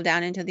somehow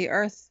down into the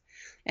earth.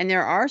 And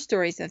there are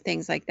stories of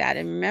things like that.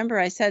 And remember,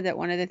 I said that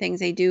one of the things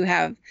they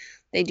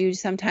do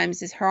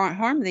sometimes is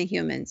harm the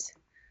humans.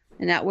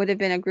 And that would have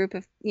been a group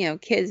of,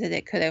 kids that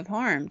it could have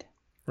harmed.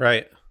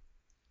 Right.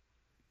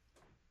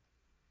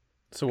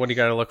 So what do you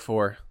got to look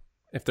for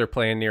if they're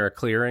playing near a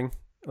clearing,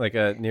 like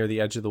near the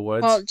edge of the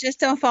woods? Well,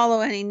 just don't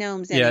follow any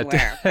gnomes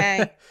anywhere,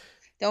 okay?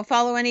 Don't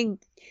follow any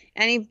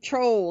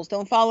trolls.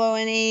 Don't follow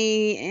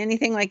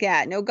anything like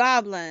that. No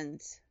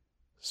goblins.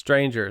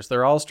 Strangers.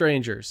 They're all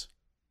strangers.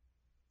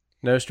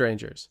 No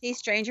strangers. See,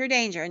 stranger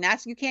danger. And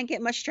you can't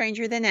get much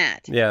stranger than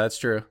that. Yeah, that's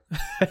true.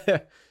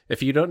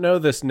 If you don't know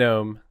this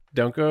gnome,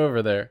 don't go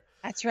over there.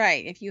 That's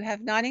right. If you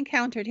have not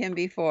encountered him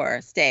before,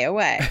 stay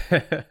away.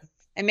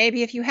 And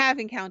maybe if you have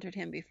encountered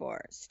him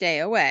before, stay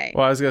away.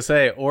 Well, I was going to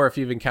say, or if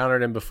you've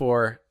encountered him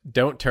before,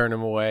 don't turn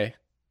him away,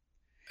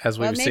 as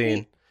we've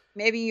seen.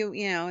 Maybe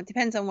it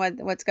depends on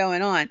what's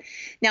going on.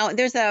 Now,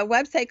 there's a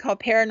website called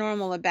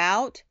Paranormal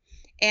About,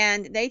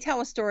 and they tell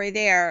a story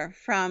there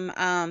from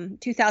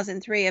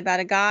 2003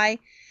 about a guy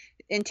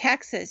in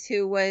Texas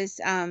who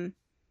was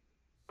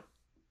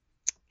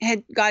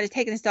had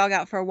taken his dog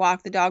out for a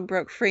walk. The dog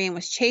broke free and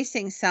was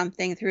chasing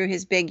something through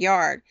his big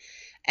yard.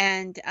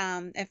 And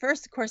at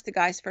first, of course, the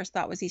guy's first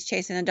thought was he's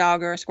chasing a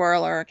dog or a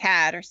squirrel or a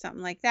cat or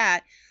something like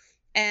that.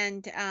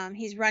 And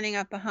he's running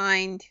up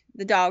behind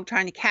the dog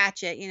trying to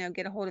catch it,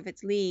 get a hold of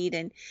its lead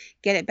and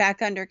get it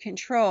back under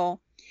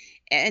control.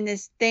 And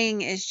this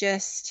thing is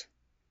just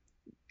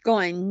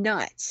going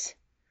nuts.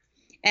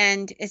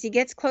 And as he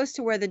gets close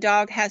to where the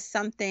dog has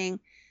something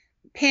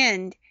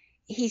pinned,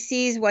 he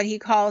sees what he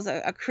calls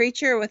a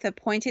creature with a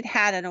pointed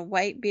hat and a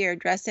white beard,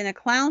 dressed in a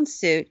clown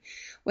suit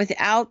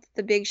without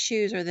the big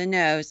shoes or the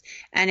nose.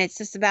 And it's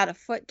just about a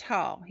foot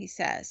tall, he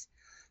says.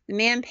 The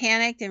man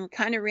panicked and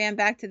kind of ran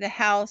back to the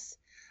house,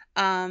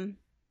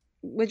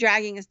 with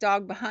dragging his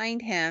dog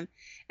behind him.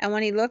 And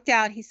when he looked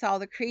out, he saw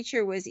the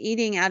creature was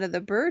eating out of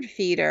the bird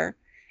feeder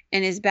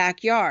in his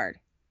backyard.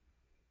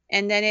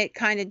 And then it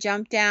kind of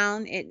jumped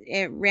down.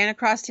 It ran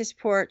across his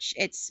porch.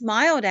 It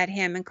smiled at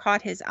him and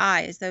caught his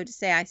eye as though to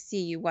say, "I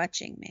see you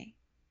watching me."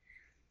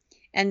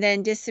 And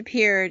then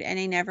disappeared, and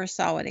he never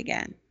saw it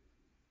again.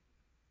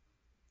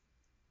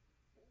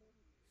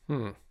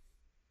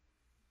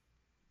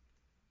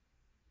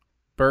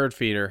 Bird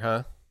feeder,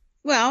 huh?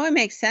 Well, it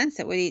makes sense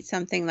it would eat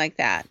something like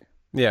that.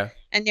 Yeah.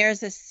 And there's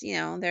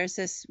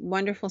this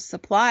wonderful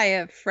supply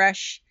of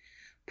fresh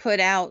put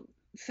out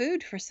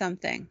food for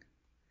something.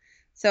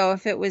 So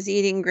if it was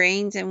eating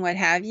grains and what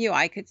have you,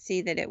 I could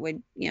see that it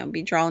would,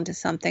 be drawn to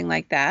something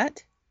like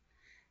that.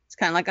 It's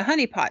kind of like a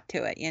honeypot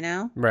to it,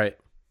 Right.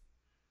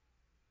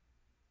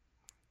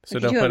 So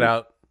What you don't put do?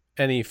 out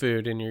any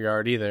food in your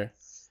yard either.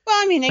 Well,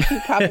 I mean, they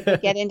could probably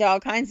get into all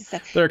kinds of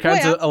stuff. There are Boy,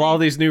 kinds I'll of tell all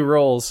you. these new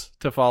rules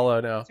to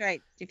follow now. That's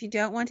right. If you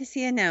don't want to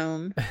see a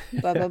gnome,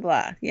 blah, blah,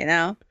 blah, you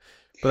know?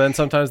 But then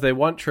sometimes they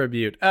want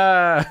tribute.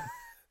 Okay.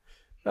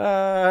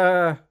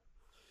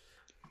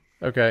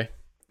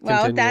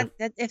 Well, Continue.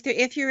 that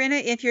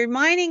if you're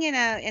mining in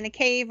a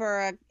cave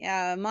or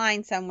a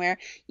mine somewhere,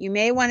 you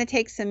may want to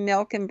take some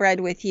milk and bread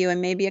with you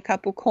and maybe a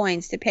couple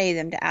coins to pay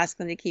them to ask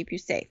them to keep you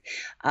safe.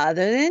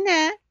 Other than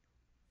that,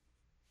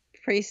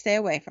 please stay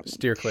away from them.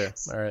 Steer clear.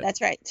 All right.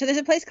 That's right. So there's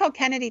a place called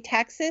Kennedy,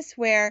 Texas,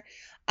 where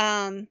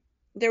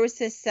there was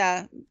this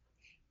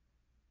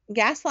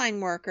gas line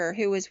worker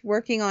who was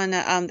working on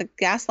the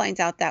gas lines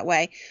out that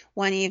way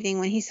one evening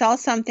when he saw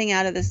something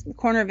out of the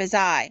corner of his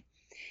eye.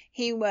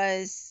 He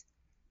was,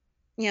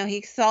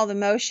 he saw the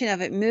motion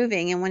of it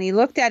moving, and when he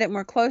looked at it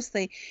more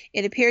closely,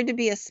 it appeared to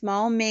be a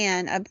small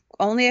man,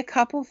 only a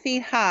couple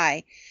feet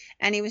high,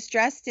 and he was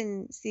dressed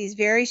in these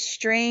very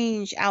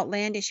strange,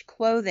 outlandish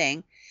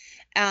clothing.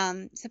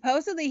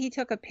 Supposedly he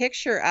took a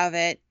picture of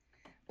it,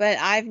 but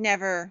I've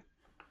never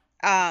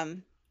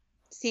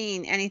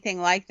seen anything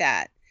like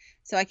that.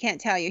 So I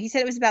can't tell you. He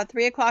said it was about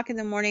 3 o'clock in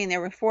the morning and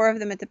there were 4 of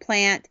them at the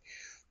plant.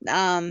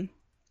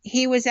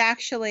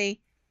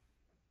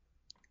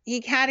 He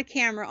had a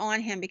camera on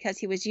him because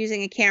he was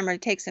using a camera to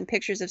take some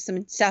pictures of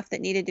some stuff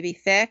that needed to be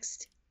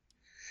fixed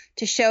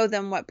to show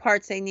them what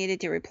parts they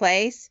needed to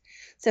replace.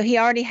 So he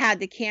already had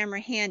the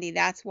camera handy.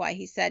 That's why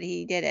he said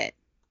he did it.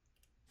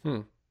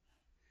 And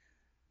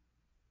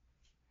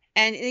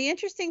the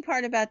interesting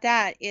part about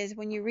that is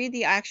when you read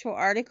the actual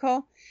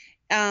article,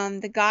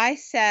 the guy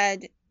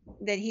said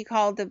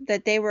that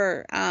that they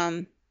were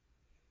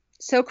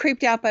so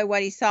creeped out by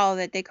what he saw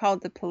that they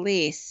called the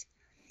police.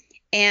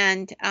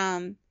 And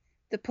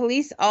the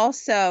police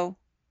also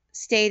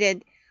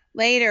stated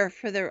later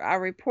for a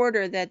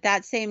reporter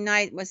that same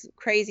night was a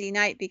crazy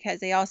night because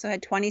they also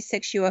had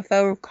 26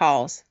 UFO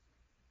calls.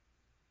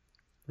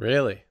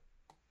 Really?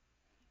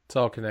 It's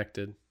all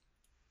connected.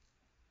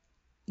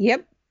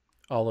 Yep.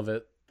 All of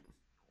it.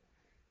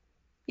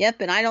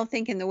 Yep, and I don't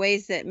think in the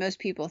ways that most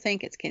people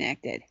think it's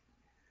connected.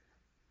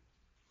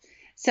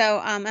 So,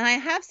 and I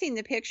have seen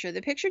the picture.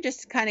 The picture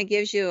just kind of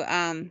gives you,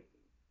 actually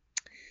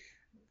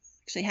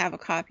have a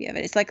copy of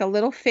it. It's like a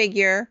little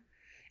figure,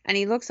 and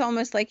he looks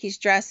almost like he's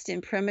dressed in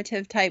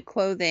primitive type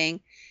clothing.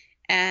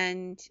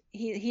 And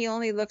he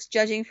only looks,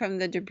 judging from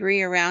the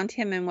debris around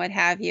him and what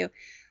have you,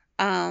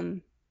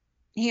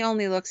 he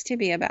only looks to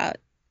be about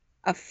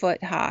a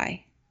foot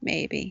high,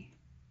 maybe.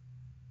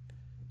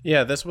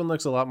 Yeah, this one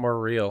looks a lot more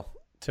real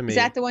to me. Is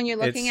that the one you're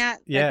looking at?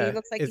 Yeah. Like he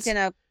looks like he's in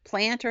a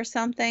plant or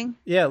something?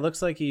 Yeah, it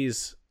looks like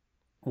he's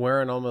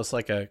wearing almost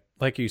like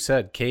you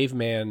said,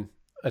 caveman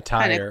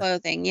attire. Kind of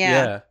clothing,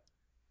 yeah.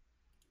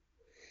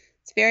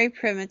 It's very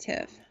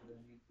primitive.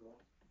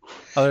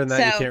 Other than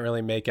that, you can't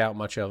really make out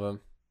much of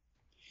him.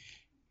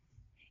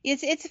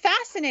 It's a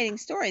fascinating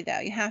story, though,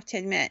 you have to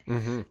admit.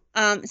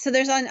 Mm-hmm. So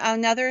there's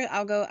another,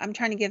 I'm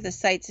trying to give the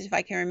sites if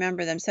I can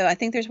remember them. So I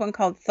think there's one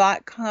called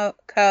Thoughts Co.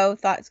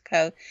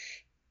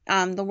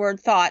 The word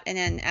thought and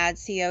then add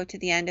CO to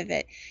the end of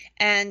it.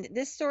 And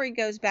this story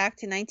goes back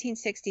to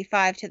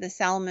 1965 to the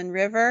Salmon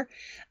River.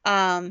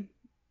 And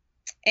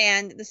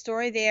the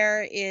story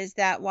there is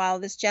that while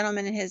this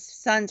gentleman and his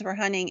sons were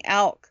hunting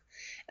elk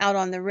out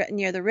on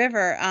near the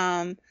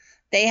river,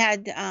 they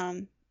had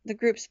the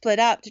group split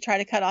up to try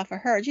to cut off a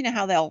herd. You know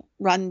how they'll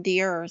run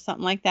deer or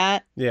something like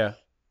that? Yeah.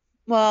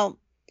 Well,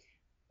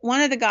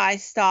 one of the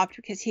guys stopped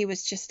because he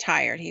was just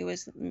tired. He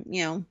was,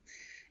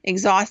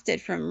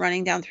 exhausted from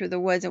running down through the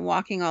woods and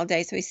walking all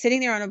day. So he's sitting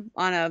there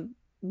on a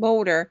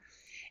boulder,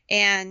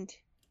 and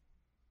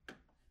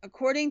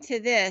according to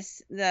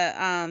this, he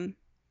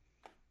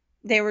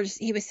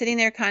was sitting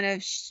there kind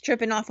of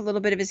stripping off a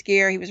little bit of his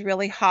gear. He was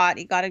really hot.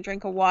 He got a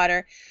drink of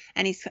water,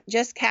 and he's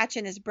just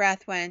catching his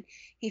breath when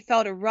he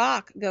felt a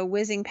rock go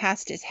whizzing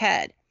past his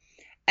head.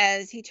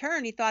 As he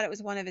turned, he thought it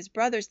was one of his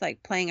brothers,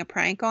 like playing a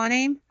prank on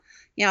him.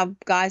 You know,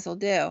 guys will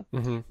do.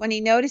 Mm-hmm. When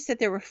he noticed that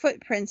there were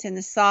footprints in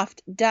the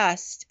soft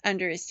dust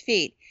under his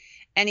feet,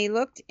 and he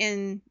looked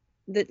in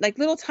like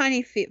little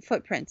tiny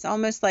footprints,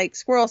 almost like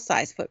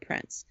squirrel-sized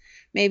footprints,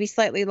 maybe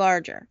slightly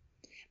larger,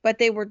 but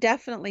they were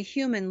definitely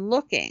human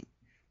looking,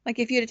 like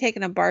if you'd have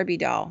taken a Barbie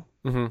doll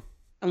mm-hmm.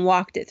 and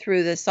walked it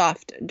through the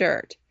soft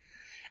dirt.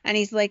 And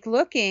he's like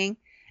looking,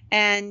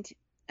 and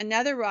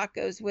another rock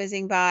goes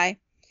whizzing by,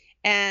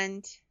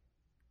 and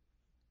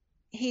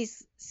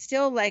he's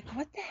still like,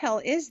 what the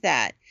hell is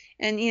that?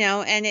 And,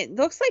 and it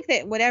looks like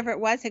that whatever it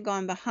was had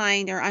gone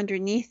behind or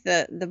underneath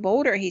the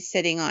boulder he's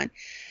sitting on.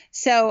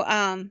 So,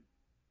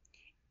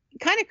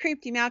 kind of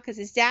creeped him out because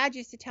his dad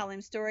used to tell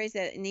him stories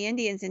that the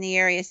Indians in the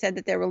area said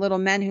that there were little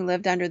men who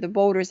lived under the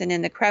boulders and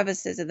in the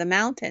crevices of the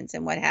mountains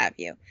and what have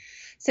you.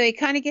 So he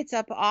kind of gets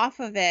up off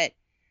of it,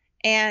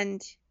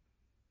 and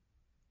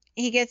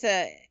he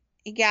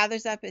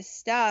gathers up his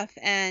stuff,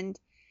 and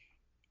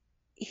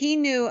he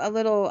knew a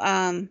little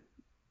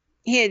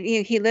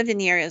he lived in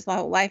the area his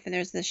whole life, and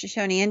there's the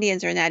Shoshone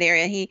Indians are in that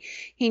area.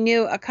 He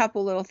knew a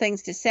couple little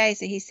things to say,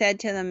 so he said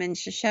to them in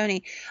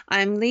Shoshone,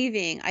 "I'm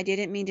leaving. I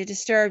didn't mean to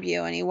disturb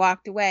you." And he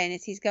walked away. And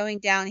as he's going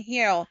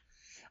downhill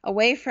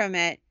away from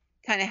it,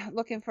 kind of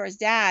looking for his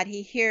dad,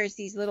 he hears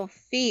these little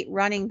feet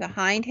running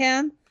behind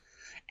him,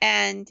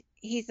 and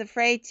he's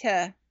afraid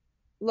to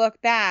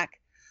look back.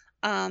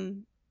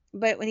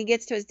 But when he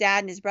gets to his dad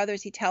and his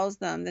brothers, he tells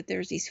them that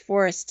there's these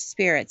forest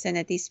spirits and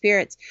that these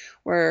spirits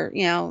were,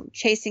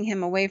 chasing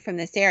him away from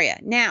this area.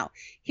 Now,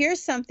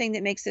 here's something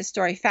that makes this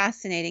story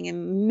fascinating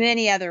in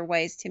many other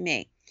ways to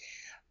me.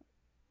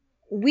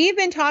 We've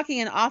been talking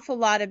an awful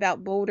lot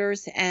about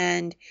boulders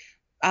and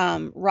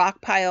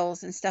rock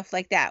piles and stuff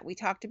like that. We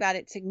talked about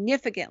it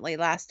significantly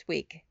last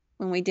week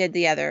when we did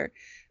the other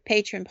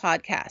patron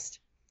podcast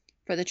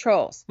for the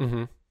trolls.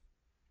 Mm-hmm.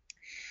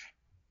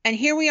 And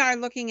here we are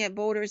looking at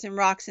boulders and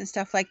rocks and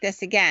stuff like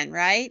this again,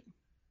 right?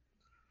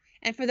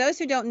 And for those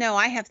who don't know,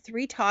 I have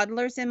 3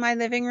 toddlers in my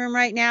living room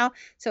right now.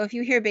 So if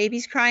you hear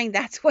babies crying,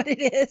 that's what it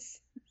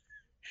is.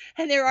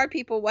 And there are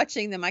people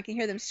watching them. I can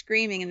hear them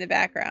screaming in the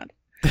background.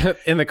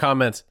 In the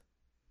comments,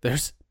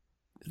 there's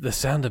the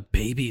sound of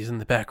babies in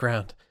the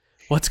background.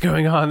 What's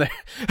going on there?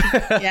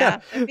 Yeah,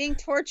 they're being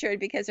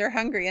tortured because they're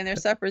hungry and their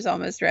supper's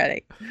almost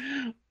ready.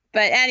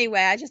 But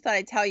anyway, I just thought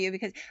I'd tell you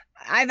because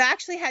I've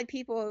actually had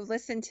people who've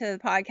listened to the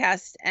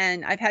podcast,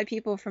 and I've had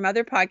people from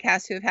other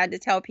podcasts who have had to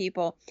tell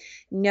people,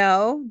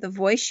 no, the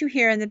voice you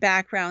hear in the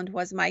background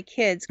was my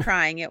kids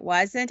crying. It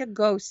wasn't a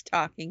ghost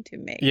talking to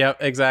me. Yep,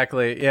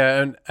 exactly.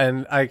 Yeah,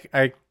 and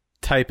I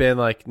type in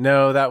like,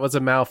 no, that was a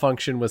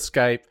malfunction with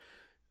Skype.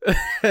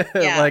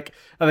 Yeah. Like,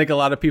 I think a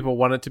lot of people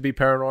want it to be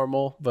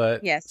paranormal,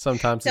 but yes,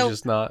 sometimes it's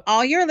just not.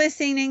 All you're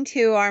listening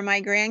to are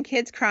my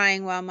grandkids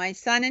crying while my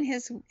son and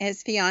his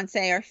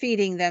fiance are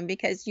feeding them,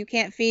 because you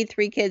can't feed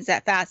 3 kids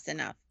that fast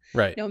enough.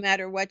 Right. No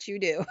matter what you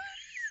do.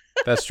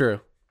 That's true.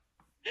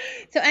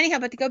 So anyhow,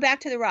 but to go back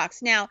to the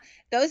rocks. Now,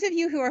 those of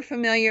you who are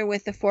familiar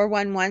with the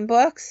 411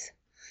 books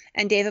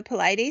and David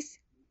Paulides,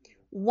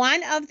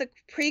 one of the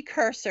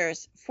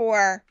precursors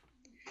for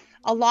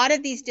a lot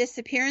of these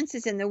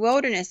disappearances in the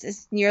wilderness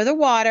is near the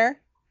water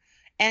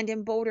and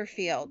in boulder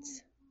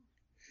fields.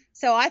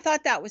 So I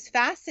thought that was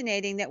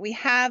fascinating that we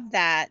have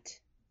that,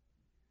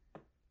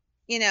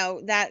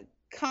 that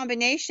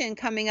combination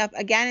coming up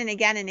again and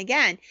again and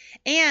again.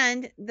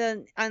 And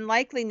the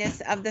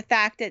unlikeliness of the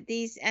fact that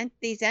these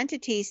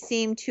entities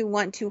seem to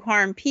want to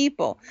harm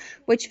people,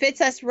 which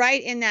fits us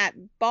right in that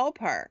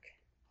ballpark.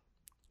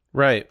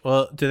 Right.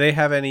 Well, do they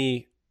have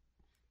any...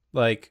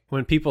 Like,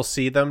 when people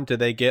see them, do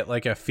they get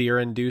like a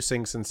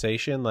fear-inducing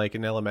sensation, like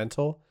an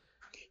elemental?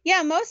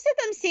 Yeah, most of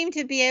them seem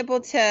to be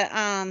able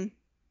to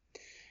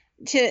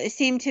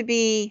seem to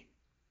be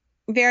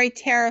very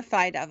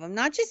terrified of them.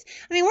 Not just,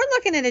 we're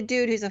looking at a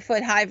dude who's a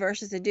foot high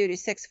versus a dude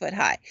who's 6 foot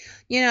high.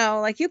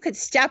 Like you could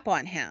step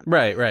on him.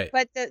 Right, right.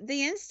 But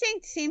the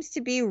instinct seems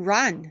to be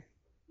run.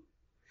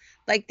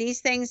 Like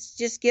these things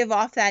just give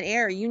off that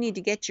air. You need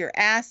to get your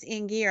ass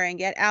in gear and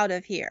get out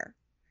of here.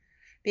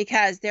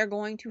 Because they're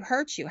going to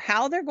hurt you.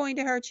 How they're going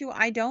to hurt you,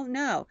 I don't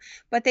know.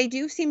 But they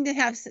do seem to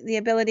have the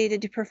ability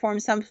to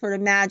perform some sort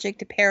of magic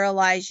to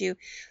paralyze you,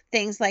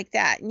 things like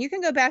that. And you can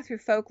go back through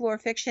folklore,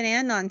 fiction,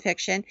 and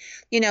nonfiction,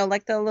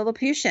 like the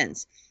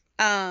Lilliputians.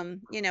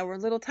 Were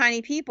little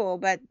tiny people,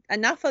 but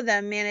enough of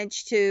them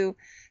managed to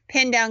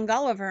pin down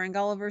Gulliver and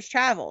Gulliver's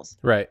Travels.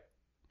 Right.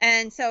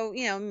 And so,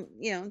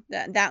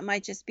 that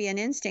might just be an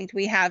instinct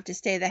we have to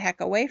stay the heck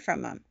away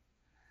from them.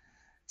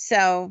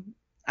 So...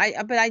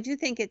 But I do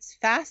think it's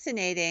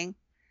fascinating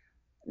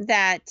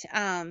that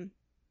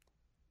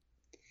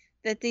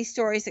that these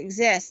stories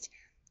exist.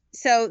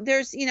 So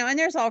there's, and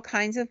there's all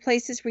kinds of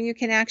places where you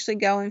can actually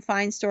go and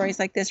find stories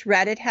like this.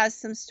 Reddit has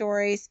some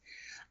stories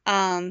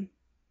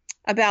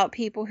about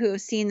people who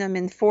have seen them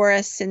in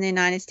forests in the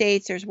United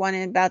States. There's one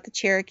about the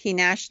Cherokee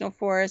National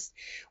Forest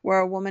where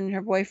a woman and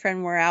her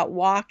boyfriend were out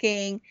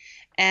walking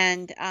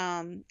and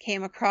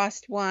came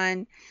across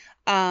one.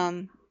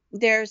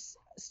 There's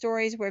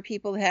stories where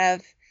people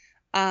have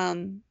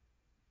found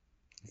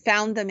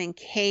them in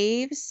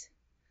caves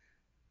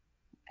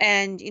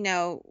and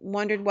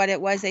wondered what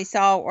it was they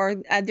saw. Or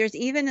there's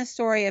even a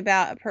story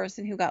about a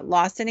person who got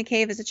lost in a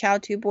cave as a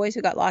child, 2 boys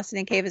who got lost in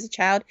a cave as a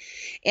child,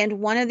 and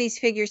one of these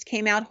figures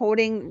came out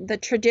holding the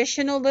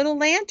traditional little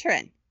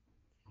lantern.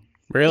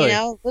 Really?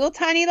 Little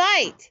tiny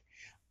light.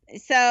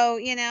 So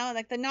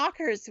like the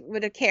knockers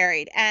would have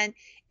carried, and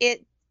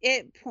it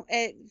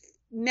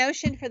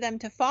motioned for them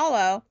to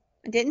follow.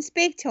 Didn't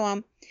speak to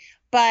them,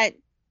 but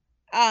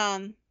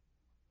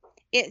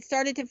it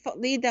started to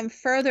lead them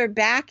further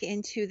back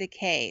into the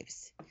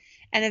caves.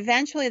 And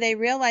eventually they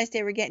realized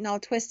they were getting all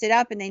twisted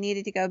up and they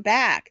needed to go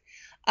back.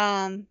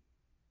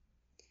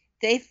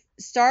 They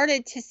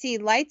started to see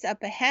lights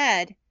up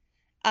ahead.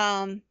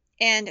 And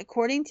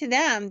according to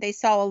them, they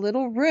saw a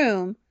little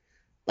room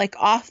like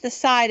off the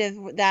side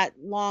of that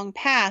long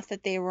path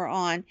that they were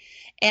on.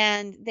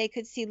 And they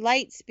could see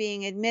lights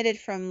being emitted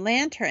from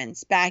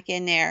lanterns back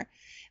in there.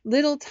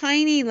 Little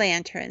tiny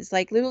lanterns,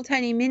 like little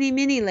tiny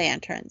mini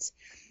lanterns.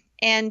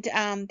 And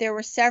there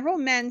were several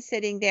men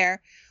sitting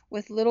there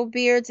with little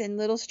beards and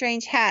little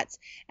strange hats,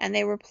 and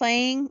they were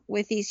playing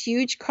with these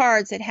huge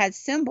cards that had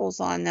symbols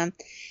on them.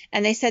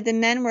 And they said the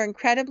men were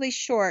incredibly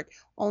short,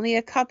 only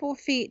a couple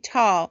feet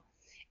tall,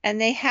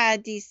 and they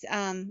had these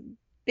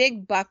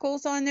big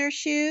buckles on their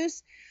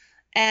shoes.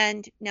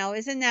 And now,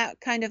 isn't that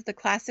kind of the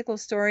classical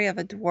story of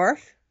a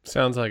dwarf?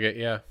 Sounds like it,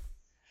 yeah.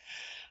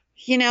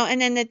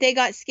 And then that they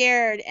got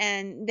scared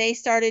and they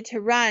started to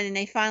run, and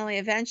they finally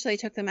eventually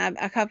took them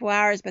a couple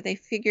hours, but they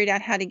figured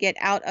out how to get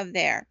out of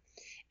there.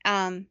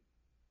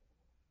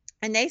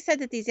 And they said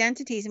that these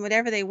entities and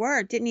whatever they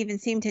were didn't even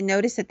seem to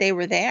notice that they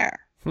were there.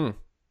 So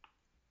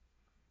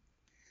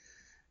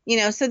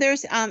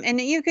there's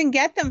and you can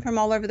get them from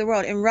all over the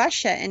world. In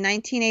Russia in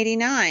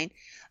 1989,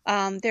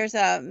 there's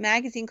a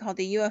magazine called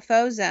the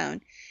UFO Zone,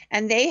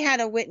 and they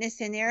had a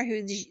witness in there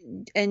who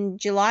in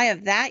July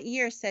of that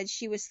year said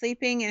she was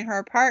sleeping in her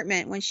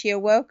apartment when she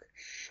awoke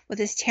with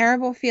this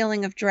terrible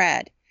feeling of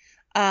dread.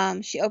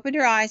 She opened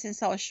her eyes and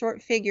saw a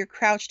short figure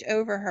crouched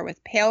over her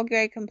with pale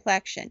gray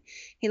complexion.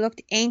 He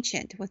looked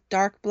ancient with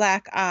dark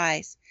black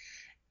eyes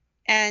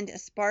and a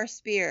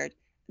sparse beard.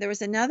 There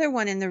was another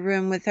one in the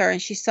room with her,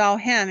 and she saw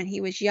him, and he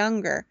was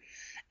younger.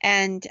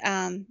 And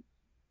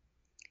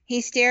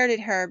he stared at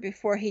her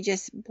before he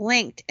just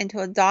blinked into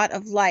a dot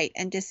of light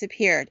and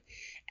disappeared.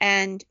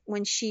 And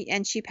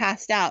she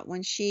passed out.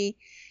 When she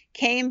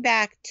came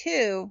back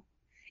to,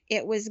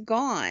 it was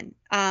gone.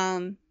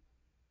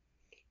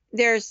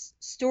 There's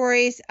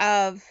stories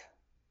of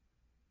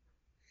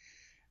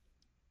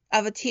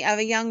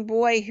a young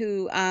boy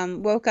who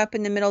woke up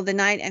in the middle of the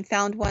night and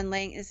found one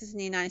laying. This is in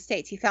the United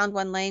States. He found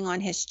one laying on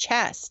his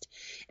chest,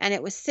 and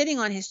it was sitting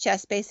on his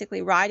chest,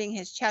 basically riding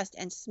his chest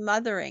and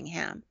smothering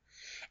him.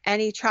 And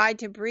he tried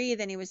to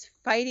breathe, and he was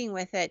fighting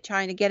with it,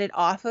 trying to get it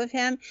off of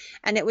him.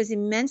 And it was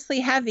immensely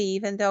heavy,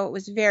 even though it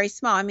was very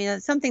small. I mean,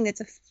 it's something that's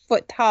a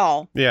foot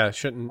tall. Yeah, it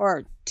shouldn't.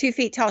 Or 2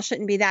 feet tall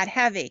shouldn't be that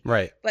heavy.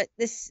 Right. But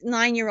this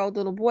 9-year-old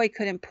little boy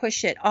couldn't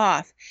push it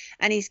off.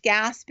 And he's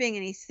gasping,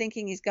 and he's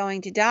thinking he's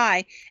going to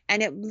die.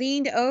 And it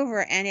leaned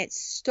over, and it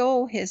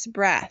stole his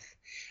breath.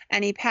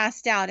 And he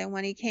passed out. And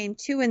when he came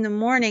to in the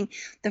morning,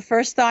 the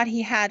first thought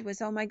he had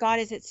was, oh my God,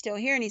 is it still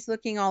here? And he's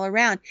looking all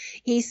around.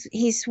 He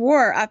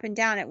swore up and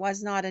down it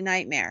was not a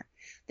nightmare,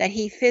 that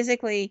he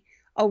physically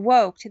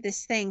awoke to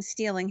this thing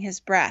stealing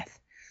his breath,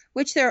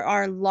 which there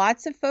are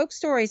lots of folk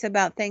stories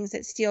about things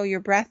that steal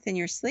your breath in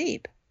your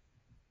sleep.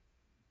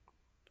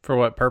 For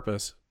what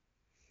purpose?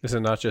 Is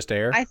it not just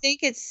air? I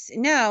think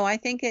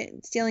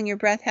stealing your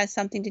breath has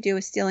something to do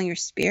with stealing your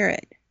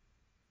spirit.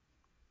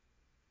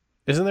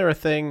 Isn't there a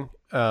thing,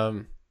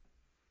 I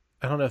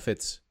don't know if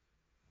it's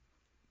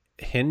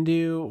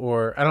Hindu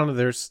or, I don't know,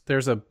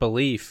 there's a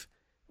belief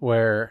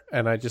where,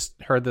 and I just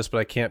heard this, but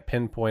I can't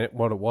pinpoint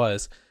what it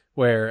was,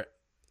 where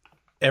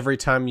every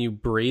time you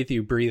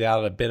breathe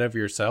out a bit of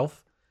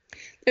yourself.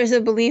 There's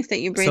a belief that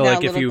you breathe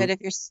out a little bit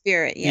of your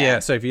spirit. Yeah.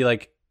 So if you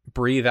like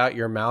breathe out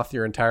your mouth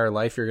your entire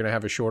life, you're going to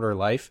have a shorter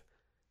life.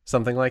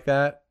 Something like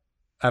that.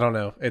 I don't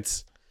know.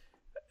 It's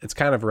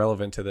kind of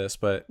relevant to this,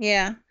 but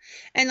yeah.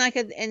 And like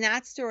in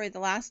that story, the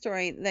last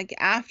story, like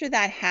after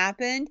that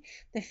happened,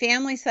 the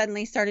family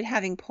suddenly started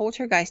having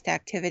poltergeist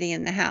activity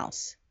in the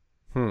house.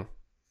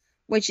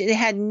 Which they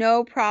had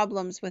no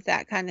problems with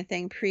that kind of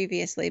thing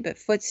previously, but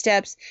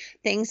footsteps,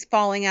 things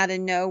falling out of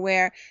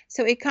nowhere.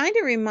 So it kind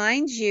of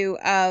reminds you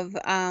of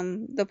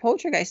the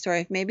poltergeist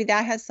story. Maybe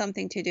that has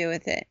something to do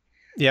with it.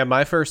 Yeah,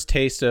 my first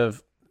taste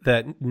of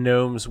that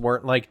gnomes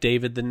weren't like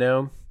David the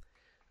Gnome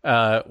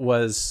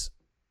was,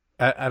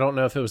 I don't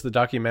know if it was the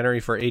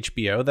documentary for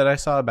HBO that I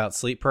saw about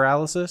sleep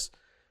paralysis.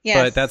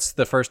 Yes. But that's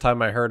the first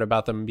time I heard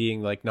about them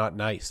being like not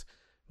nice,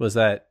 was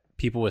that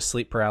people with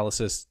sleep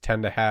paralysis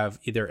tend to have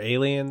either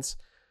aliens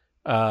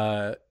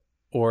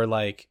or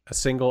like a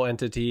single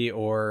entity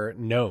or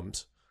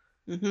gnomes.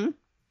 Mm-hmm.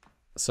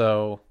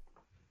 So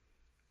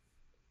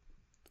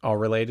all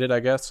related, I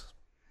guess.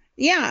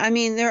 Yeah, I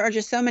mean, there are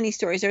just so many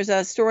stories. There's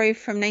a story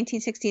from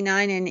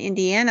 1969 in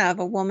Indiana of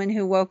a woman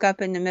who woke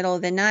up in the middle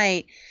of the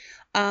night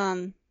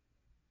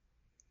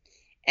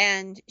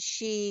and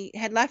she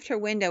had left her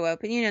window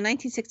open.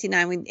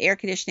 1969, when air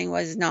conditioning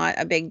was not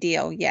a big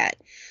deal yet.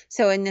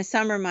 So in the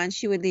summer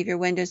months, you would leave your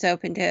windows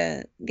open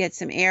to get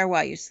some air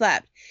while you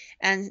slept.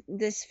 And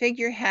this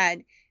figure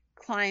had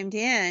climbed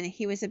in.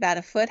 He was about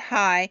a foot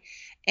high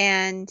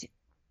and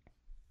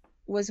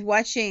was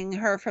watching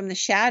her from the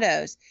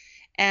shadows.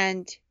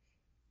 And,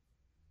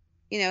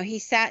 he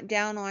sat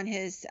down on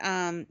his,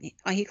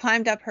 he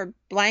climbed up her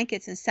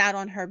blankets and sat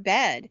on her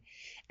bed.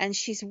 And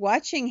she's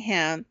watching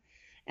him.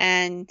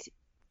 And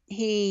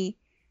he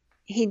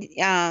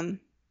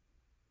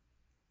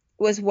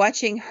was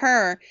watching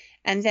her,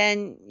 and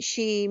then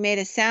she made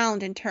a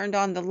sound and turned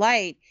on the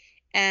light.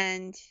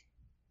 And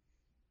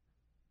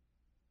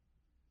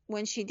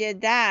when she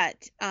did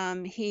that,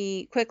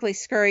 he quickly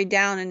scurried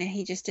down and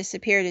he just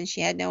disappeared, and she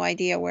had no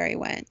idea where he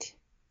went.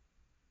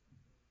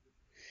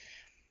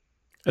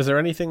 Is there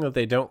anything that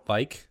they don't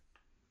like?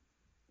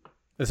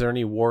 Is there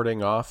any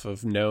warding off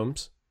of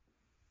gnomes?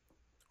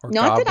 or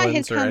Not that I had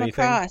goblins or come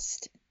anything? across.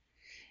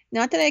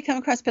 Not that I come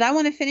across, but I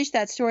want to finish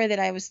that story that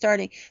I was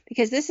starting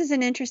because this is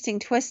an interesting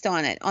twist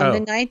on it. On the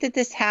Oh, night that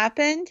this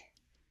happened,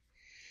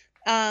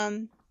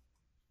 um,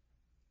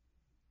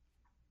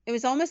 it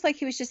was almost like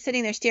he was just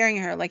sitting there staring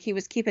at her, like he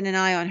was keeping an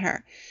eye on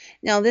her.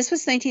 Now, this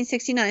was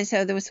 1969,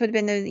 so this would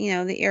have been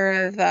the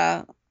era of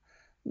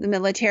the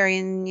military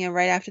and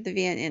right after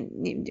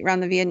the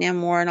around the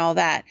Vietnam War and all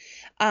that.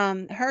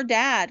 Her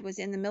dad was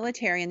in the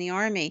military in the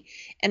army,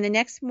 and the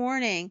next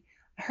morning,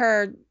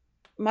 her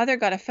mother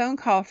got a phone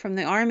call from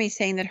the army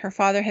saying that her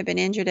father had been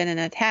injured in an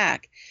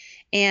attack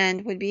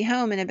and would be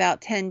home in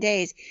about 10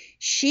 days.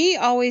 She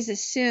always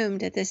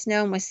assumed that this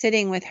gnome was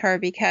sitting with her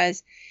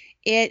because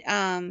it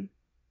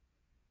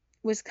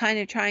was kind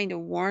of trying to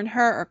warn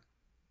her or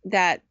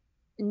that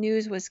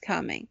news was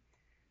coming.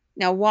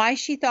 Now, why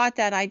she thought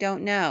that, I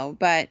don't know,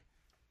 but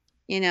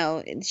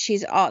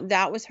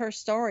that was her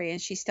story, and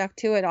she stuck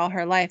to it all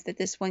her life, that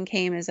this one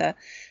came as a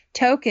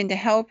token to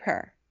help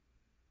her,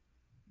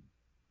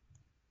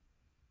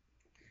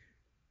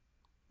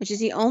 which is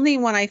the only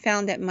one I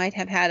found that might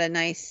have had a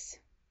nice,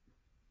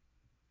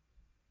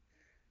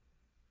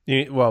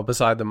 well,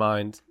 beside the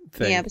mind yeah,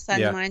 thing. beside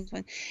the Yeah. mind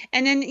one.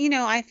 And then,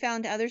 I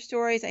found other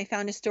stories. I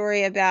found a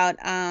story about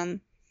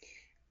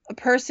a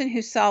person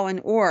who saw an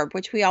orb,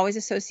 which we always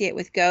associate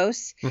with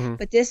ghosts, Hmm.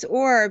 but this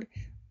orb,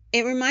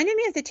 it reminded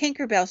me of the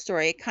Tinkerbell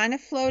story. It kind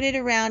of floated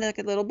around like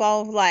a little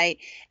ball of light,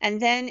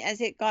 and then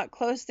as it got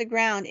close to the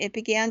ground, it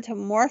began to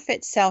morph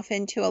itself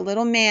into a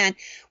little man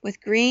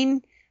with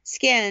green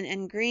skin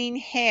and green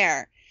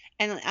hair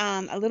and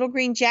a little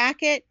green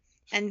jacket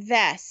and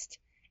vest.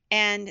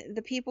 And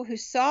the people who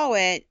saw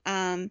it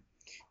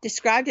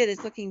described it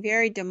as looking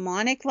very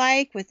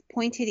demonic-like with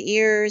pointed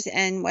ears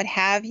and what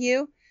have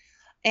you,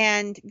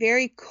 and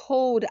very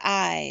cold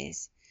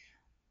eyes.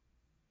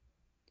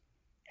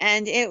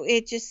 And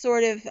it just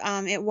sort of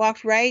it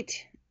walked right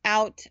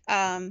out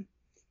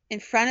in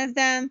front of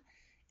them,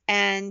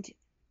 and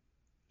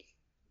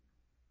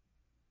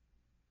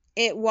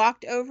it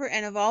walked over,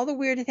 and of all the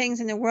weird things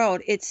in the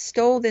world, it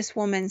stole this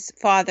woman's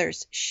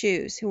father's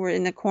shoes who were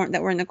in the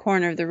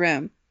corner of the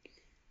room.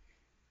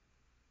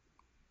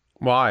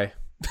 Why?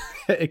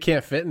 It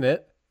can't fit in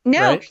it, No,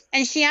 right?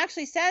 and she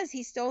actually says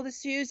he stole the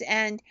shoes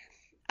and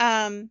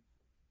um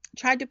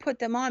tried to put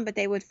them on, but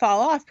they would fall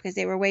off because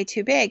they were way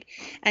too big.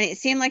 And it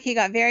seemed like he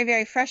got very,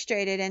 very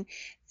frustrated and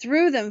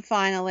threw them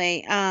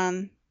finally.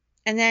 And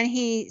then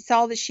he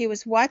saw that she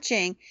was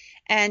watching,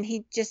 and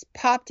he just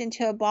popped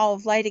into a ball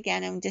of light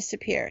again and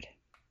disappeared.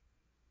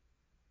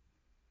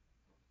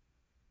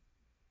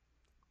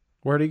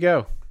 Where'd he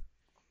go?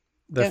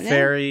 The Don't know.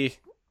 fairy.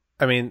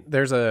 I mean,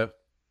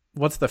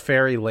 what's the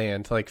fairy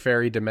land? Like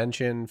fairy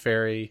dimension,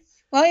 fairy.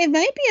 Well, it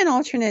might be an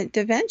alternate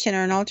dimension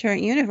or an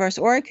alternate universe,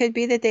 or it could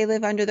be that they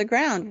live under the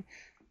ground.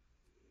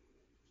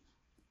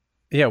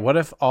 Yeah, what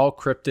if all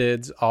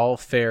cryptids, all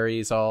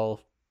fairies,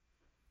 all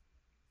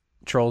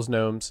trolls,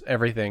 gnomes,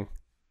 everything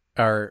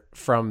are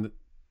from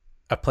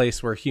a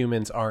place where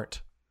humans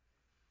aren't?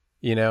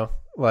 You know,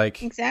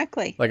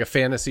 Exactly. like a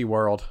fantasy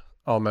world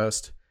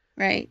almost.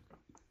 Right.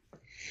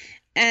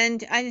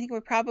 And I think we're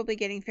probably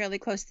getting fairly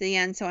close to the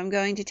end, so I'm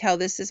going to tell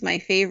this is my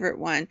favorite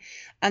one.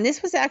 And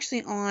this was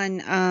actually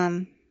on, I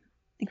think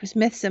it was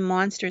Myths and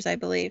Monsters, I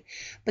believe.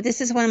 But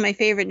this is one of my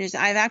favorite news.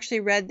 I've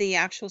actually read the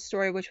actual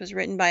story, which was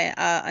written by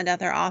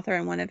another author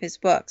in one of his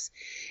books.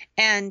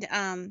 And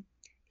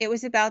it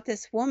was about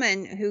this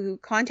woman who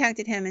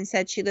contacted him and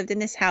said she lived in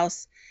this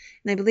house,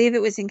 and I believe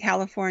it was in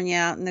California,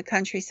 out in the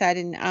countryside,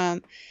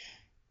 and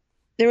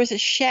there was a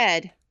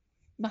shed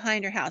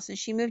behind her house, and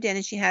she moved in,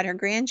 and she had her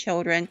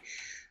grandchildren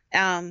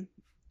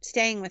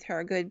staying with her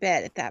a good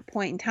bit at that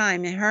point in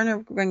time. And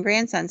her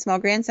small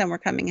grandson, were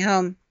coming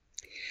home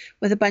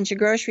with a bunch of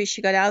groceries.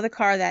 She got out of the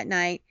car that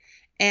night,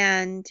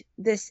 and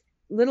this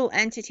little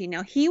entity,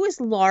 now he was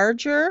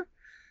larger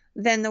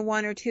than the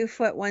 1 or 2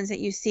 foot ones that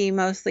you see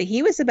mostly.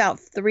 He was about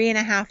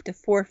 3.5 to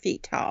 4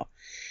 feet tall,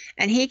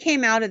 and he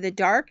came out of the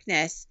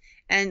darkness,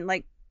 and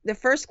like the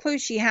first clue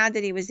she had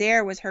that he was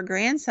there was her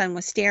grandson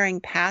was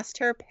staring past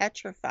her,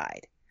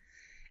 petrified.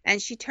 And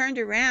she turned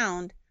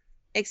around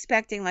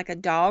expecting like a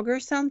dog or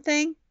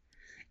something.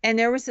 And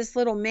there was this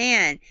little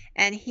man,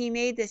 and he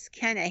made this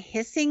kind of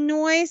hissing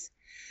noise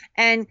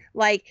and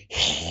like,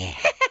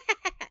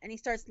 and he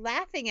starts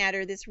laughing at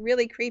her, this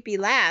really creepy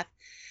laugh.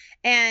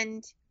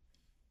 And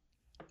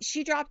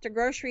she dropped her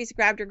groceries,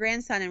 grabbed her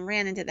grandson, and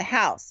ran into the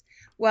house.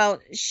 Well,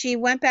 she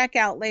went back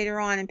out later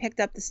on and picked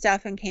up the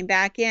stuff and came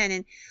back in,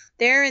 and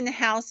they're in the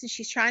house, and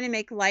she's trying to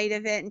make light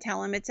of it and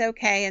tell him it's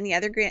okay. And the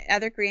other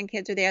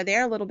grandkids are there.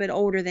 They're a little bit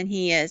older than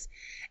he is,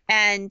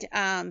 and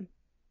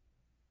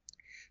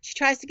she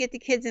tries to get the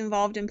kids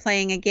involved in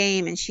playing a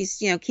game, and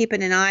she's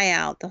keeping an eye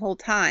out the whole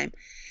time.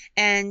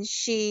 And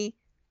she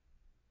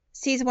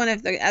sees one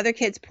of the other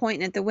kids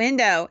pointing at the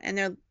window,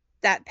 and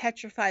that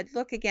petrified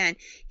look again.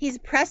 He's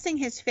pressing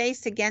his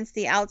face against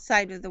the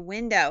outside of the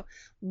window,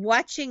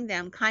 watching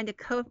them, kind of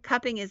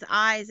cupping his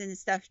eyes and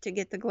stuff to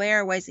get the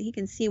glare away so he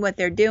can see what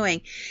they're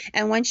doing.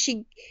 And when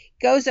she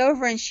goes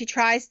over and she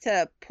tries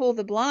to pull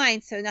the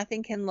blind so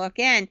nothing can look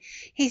in,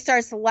 he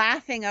starts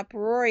laughing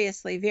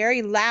uproariously,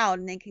 very loud,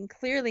 and they can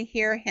clearly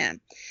hear him.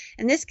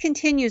 And this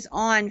continues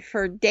on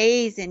for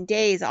days and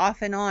days,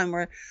 off and on,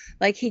 where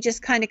like he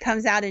just kind of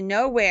comes out of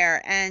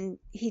nowhere and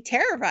he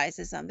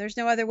terrorizes them. There's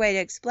no other way to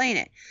explain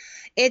it.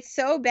 It's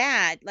so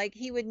bad. Like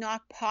he would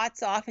knock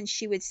pots off and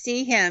she would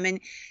see him and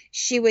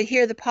she would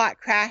hear the pot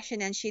crash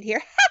and then she'd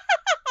hear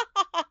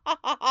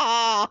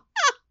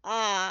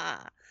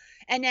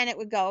and then it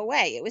would go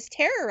away. It was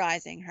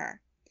terrorizing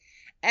her.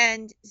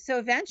 And so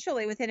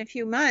eventually, within a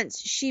few months,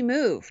 she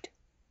moved.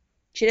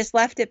 She just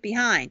left it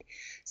behind.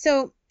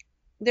 So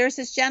there's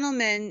this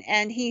gentleman,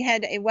 and he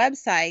had a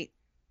website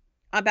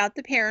about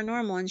the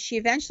paranormal, and she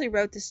eventually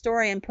wrote the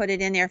story and put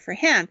it in there for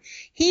him.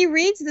 He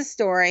reads the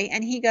story,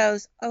 and he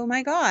goes, "Oh,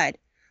 my God,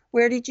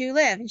 where did you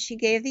live?" And she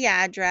gave the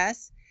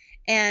address,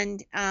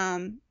 and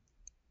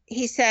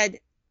he said,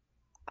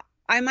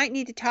 "I might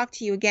need to talk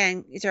to you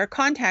again. Is there a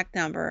contact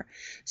number?"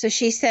 So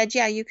she said,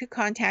 "Yeah, you could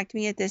contact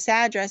me at this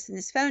address and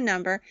this phone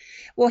number."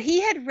 Well, he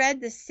had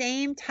read the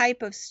same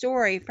type of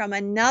story from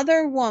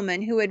another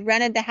woman who had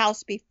rented the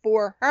house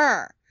before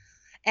her.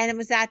 And it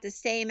was at the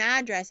same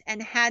address and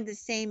had the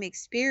same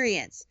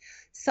experience.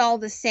 Saw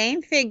the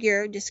same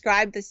figure,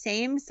 described the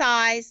same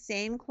size,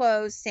 same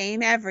clothes,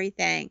 same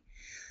everything.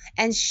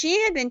 And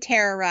she had been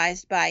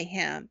terrorized by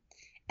him.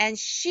 And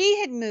she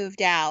had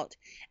moved out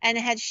and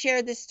had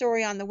shared this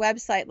story on the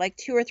website like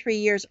 2 or 3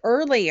 years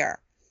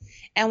earlier.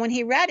 And when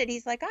he read it,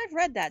 he's like, "I've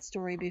read that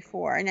story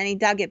before." And then he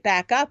dug it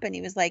back up and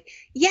he was like,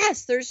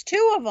 "Yes, there's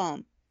 2 of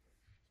them."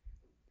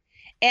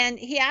 And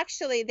they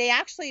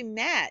actually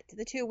met,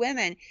 the 2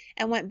 women,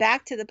 and went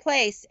back to the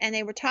place, and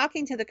they were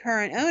talking to the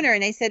current owner,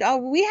 and they said, "Oh,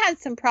 we had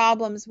some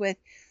problems with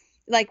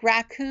like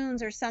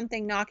raccoons or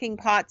something knocking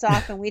pots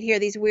off, and we'd hear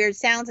these weird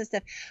sounds and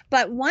stuff.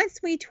 But once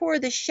we tore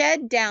the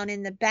shed down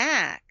in the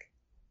back,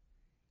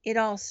 it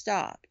all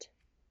stopped."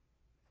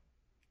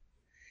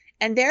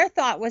 And their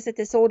thought was that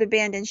this old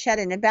abandoned shed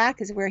in the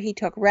back is where he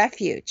took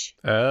refuge.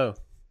 Oh.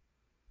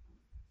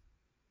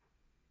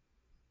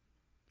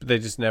 But they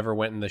just never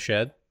went in the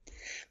shed?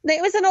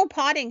 It was an old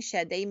potting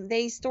shed.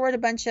 They stored a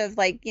bunch of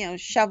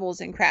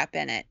shovels and crap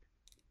in it.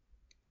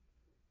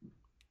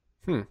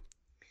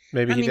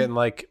 Maybe he didn't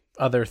like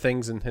other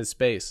things in his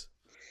space.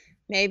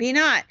 Maybe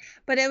not.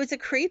 But it was a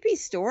creepy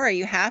story,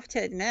 you have to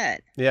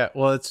admit. Yeah,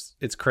 well,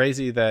 it's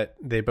crazy that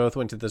they both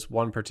went to this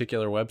one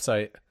particular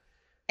website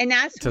and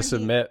that's to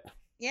submit.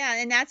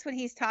 And that's what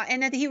he's taught.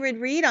 And that he would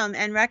read them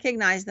and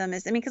recognize them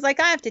as, because like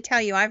I have to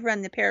tell you, I've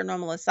run the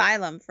paranormal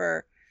asylum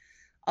for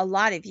a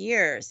lot of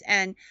years,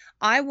 and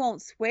I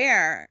won't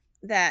swear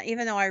that,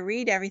 even though I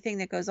read everything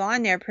that goes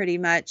on there pretty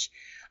much,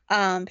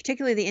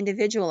 particularly the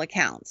individual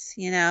accounts,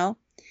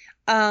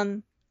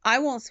 I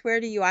won't swear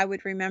to you I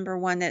would remember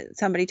one that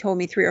somebody told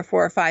me 3 or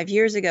 4 or 5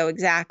 years ago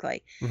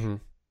exactly. Mm-hmm.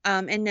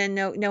 And then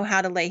know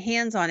how to lay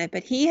hands on it.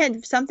 But he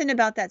had something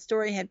about that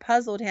story had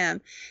puzzled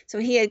him, so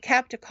he had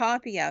kept a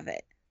copy of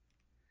it.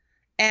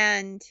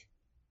 And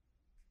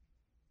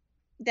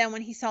then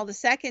when he saw the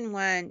second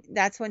one,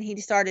 that's when he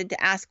started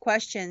to ask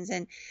questions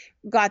and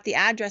got the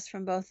address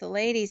from both the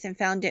ladies and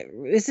found it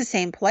was the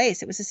same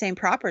place. It was the same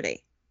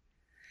property.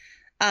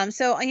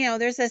 So,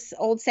 there's this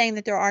old saying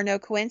that there are no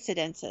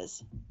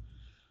coincidences.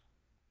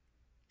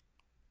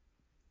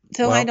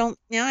 So well,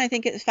 I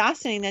think it's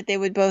fascinating that they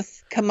would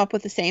both come up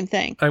with the same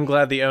thing. I'm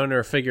glad the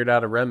owner figured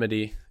out a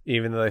remedy,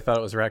 even though they thought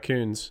it was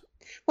raccoons.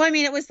 Well,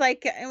 it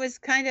was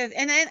kind of,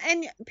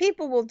 and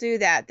people will do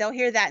that. They'll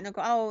hear that and they'll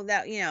go, "Oh,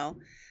 that,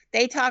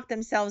 they talked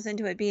themselves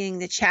into it being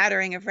the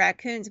chattering of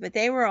raccoons," but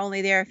they were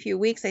only there a few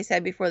weeks, they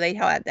said, before they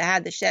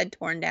had the shed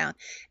torn down,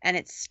 and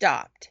it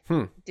stopped.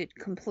 Did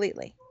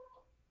completely.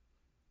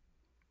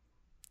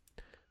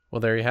 Well,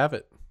 there you have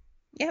it.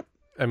 Yep.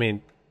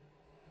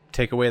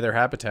 Take away their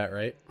habitat,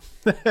 right?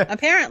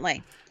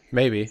 Apparently.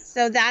 Maybe.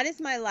 So that is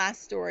my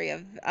last story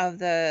of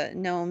the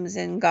gnomes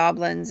and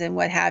goblins and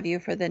what have you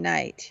for the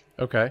night.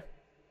 Okay.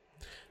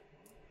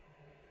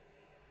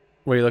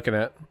 What are you looking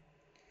at?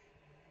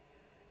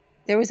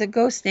 There was a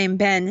ghost named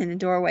Ben in the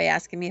doorway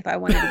asking me if I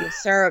wanted to give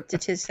syrup to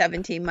his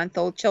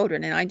 17-month-old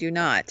children, and I do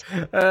not.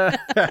 Okay.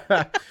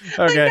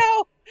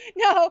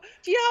 No.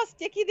 Do you know how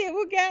sticky they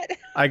will get?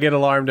 I get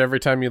alarmed every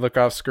time you look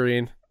off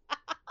screen,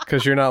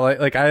 because you're not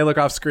like I look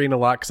off screen a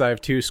lot because I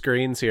have 2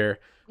 screens here,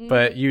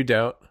 but you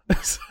don't.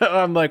 So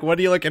I'm like, "What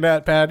are you looking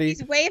at, Patty?"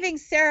 He's waving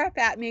syrup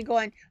at me,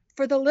 going,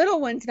 "For the little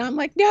ones," and I'm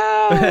like, "No,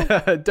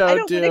 I don't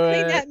want to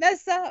clean that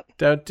mess up.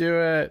 Don't do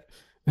it."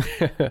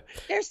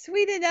 They're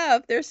sweet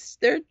enough. They're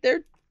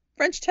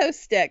French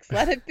toast sticks.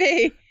 Let it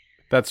be.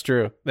 That's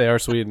true. They are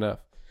sweet enough.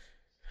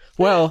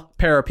 Well,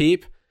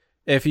 Parapeep,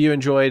 if you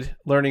enjoyed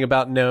learning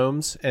about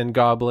gnomes and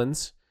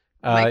goblins,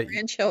 my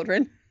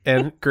grandchildren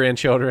and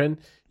grandchildren,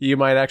 you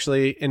might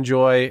actually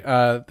enjoy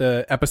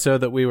the episode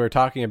that we were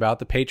talking about,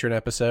 the patron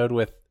episode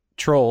with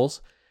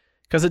trolls.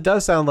 Because it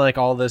does sound like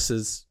all this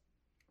is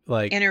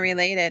like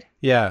Interrelated.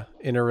 yeah,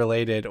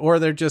 interrelated, or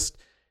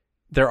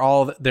they're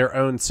all their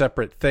own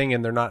separate thing,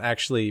 and they're not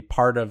actually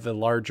part of the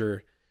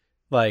larger,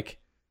 like,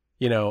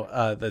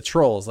 the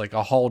trolls. Like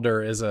a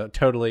halder is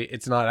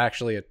it's not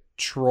actually a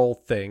troll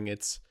thing.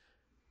 It's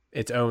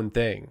its own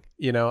thing.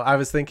 I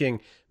was thinking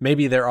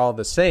maybe they're all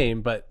the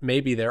same, but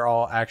maybe they're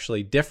all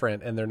actually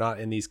different, and they're not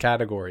in these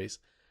categories.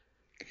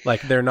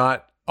 Like they're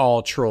not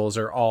all trolls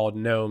or all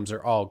gnomes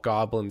or all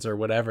goblins or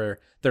whatever.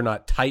 They're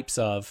not types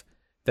of.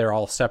 They're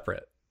all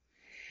separate.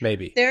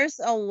 Maybe. There's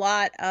a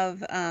lot of,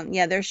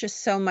 there's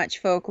just so much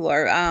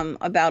folklore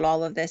about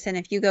all of this. And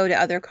if you go to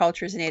other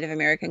cultures, Native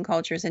American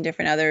cultures and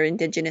different other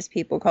indigenous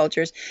people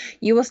cultures,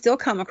 you will still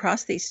come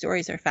across these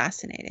stories. Are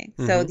fascinating.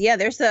 Mm-hmm. So yeah,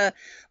 there's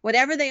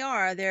whatever they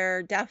are,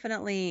 they're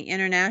definitely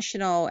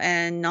international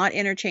and not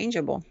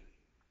interchangeable.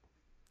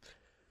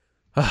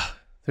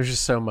 There's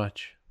just so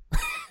much.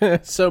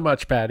 So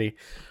much, Patty.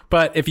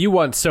 But if you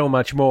want so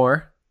much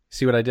more,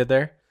 see what I did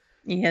there?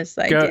 Yes,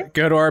 I did.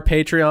 Go to our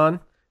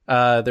Patreon.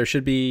 There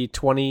should be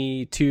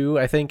 22,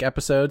 I think,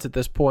 episodes at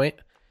this point.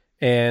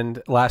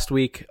 And last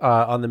week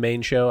on the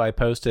main show, I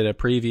posted a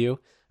preview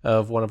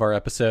of one of our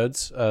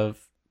episodes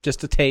of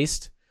just a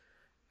taste.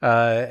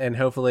 And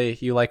hopefully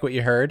you like what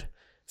you heard.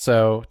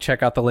 So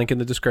check out the link in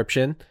the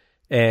description.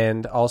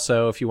 And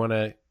also, if you want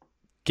to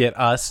get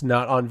us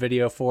not on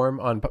video form,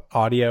 on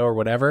audio or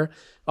whatever,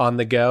 on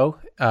the go,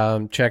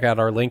 check out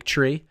our link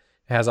tree.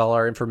 It has all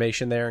our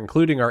information there,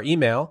 including our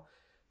email.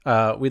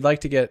 We'd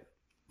like to get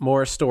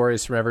more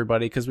stories from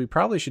everybody, because we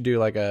probably should do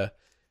like a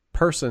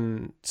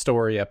person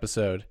story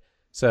episode.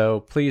 So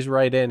please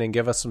write in and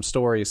give us some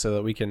stories so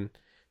that we can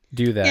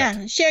do that.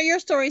 Yeah, share your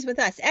stories with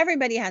us.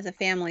 Everybody has a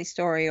family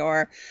story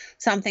or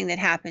something that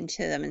happened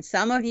to them. And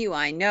some of you,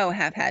 I know,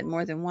 have had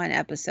more than one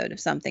episode of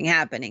something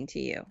happening to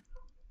you.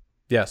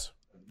 Yes,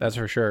 that's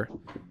for sure.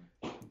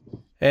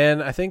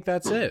 And I think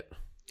that's it.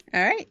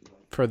 All right.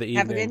 For the evening.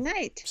 Have a good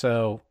night.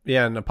 So,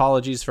 yeah, and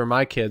apologies for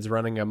my kids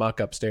running amok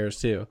upstairs,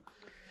 too.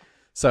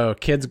 So,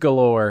 kids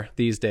galore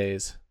these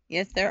days.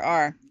 Yes, there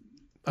are.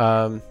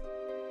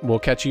 We'll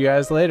catch you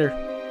guys later.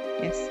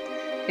 Yes.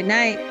 Good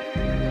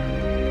night.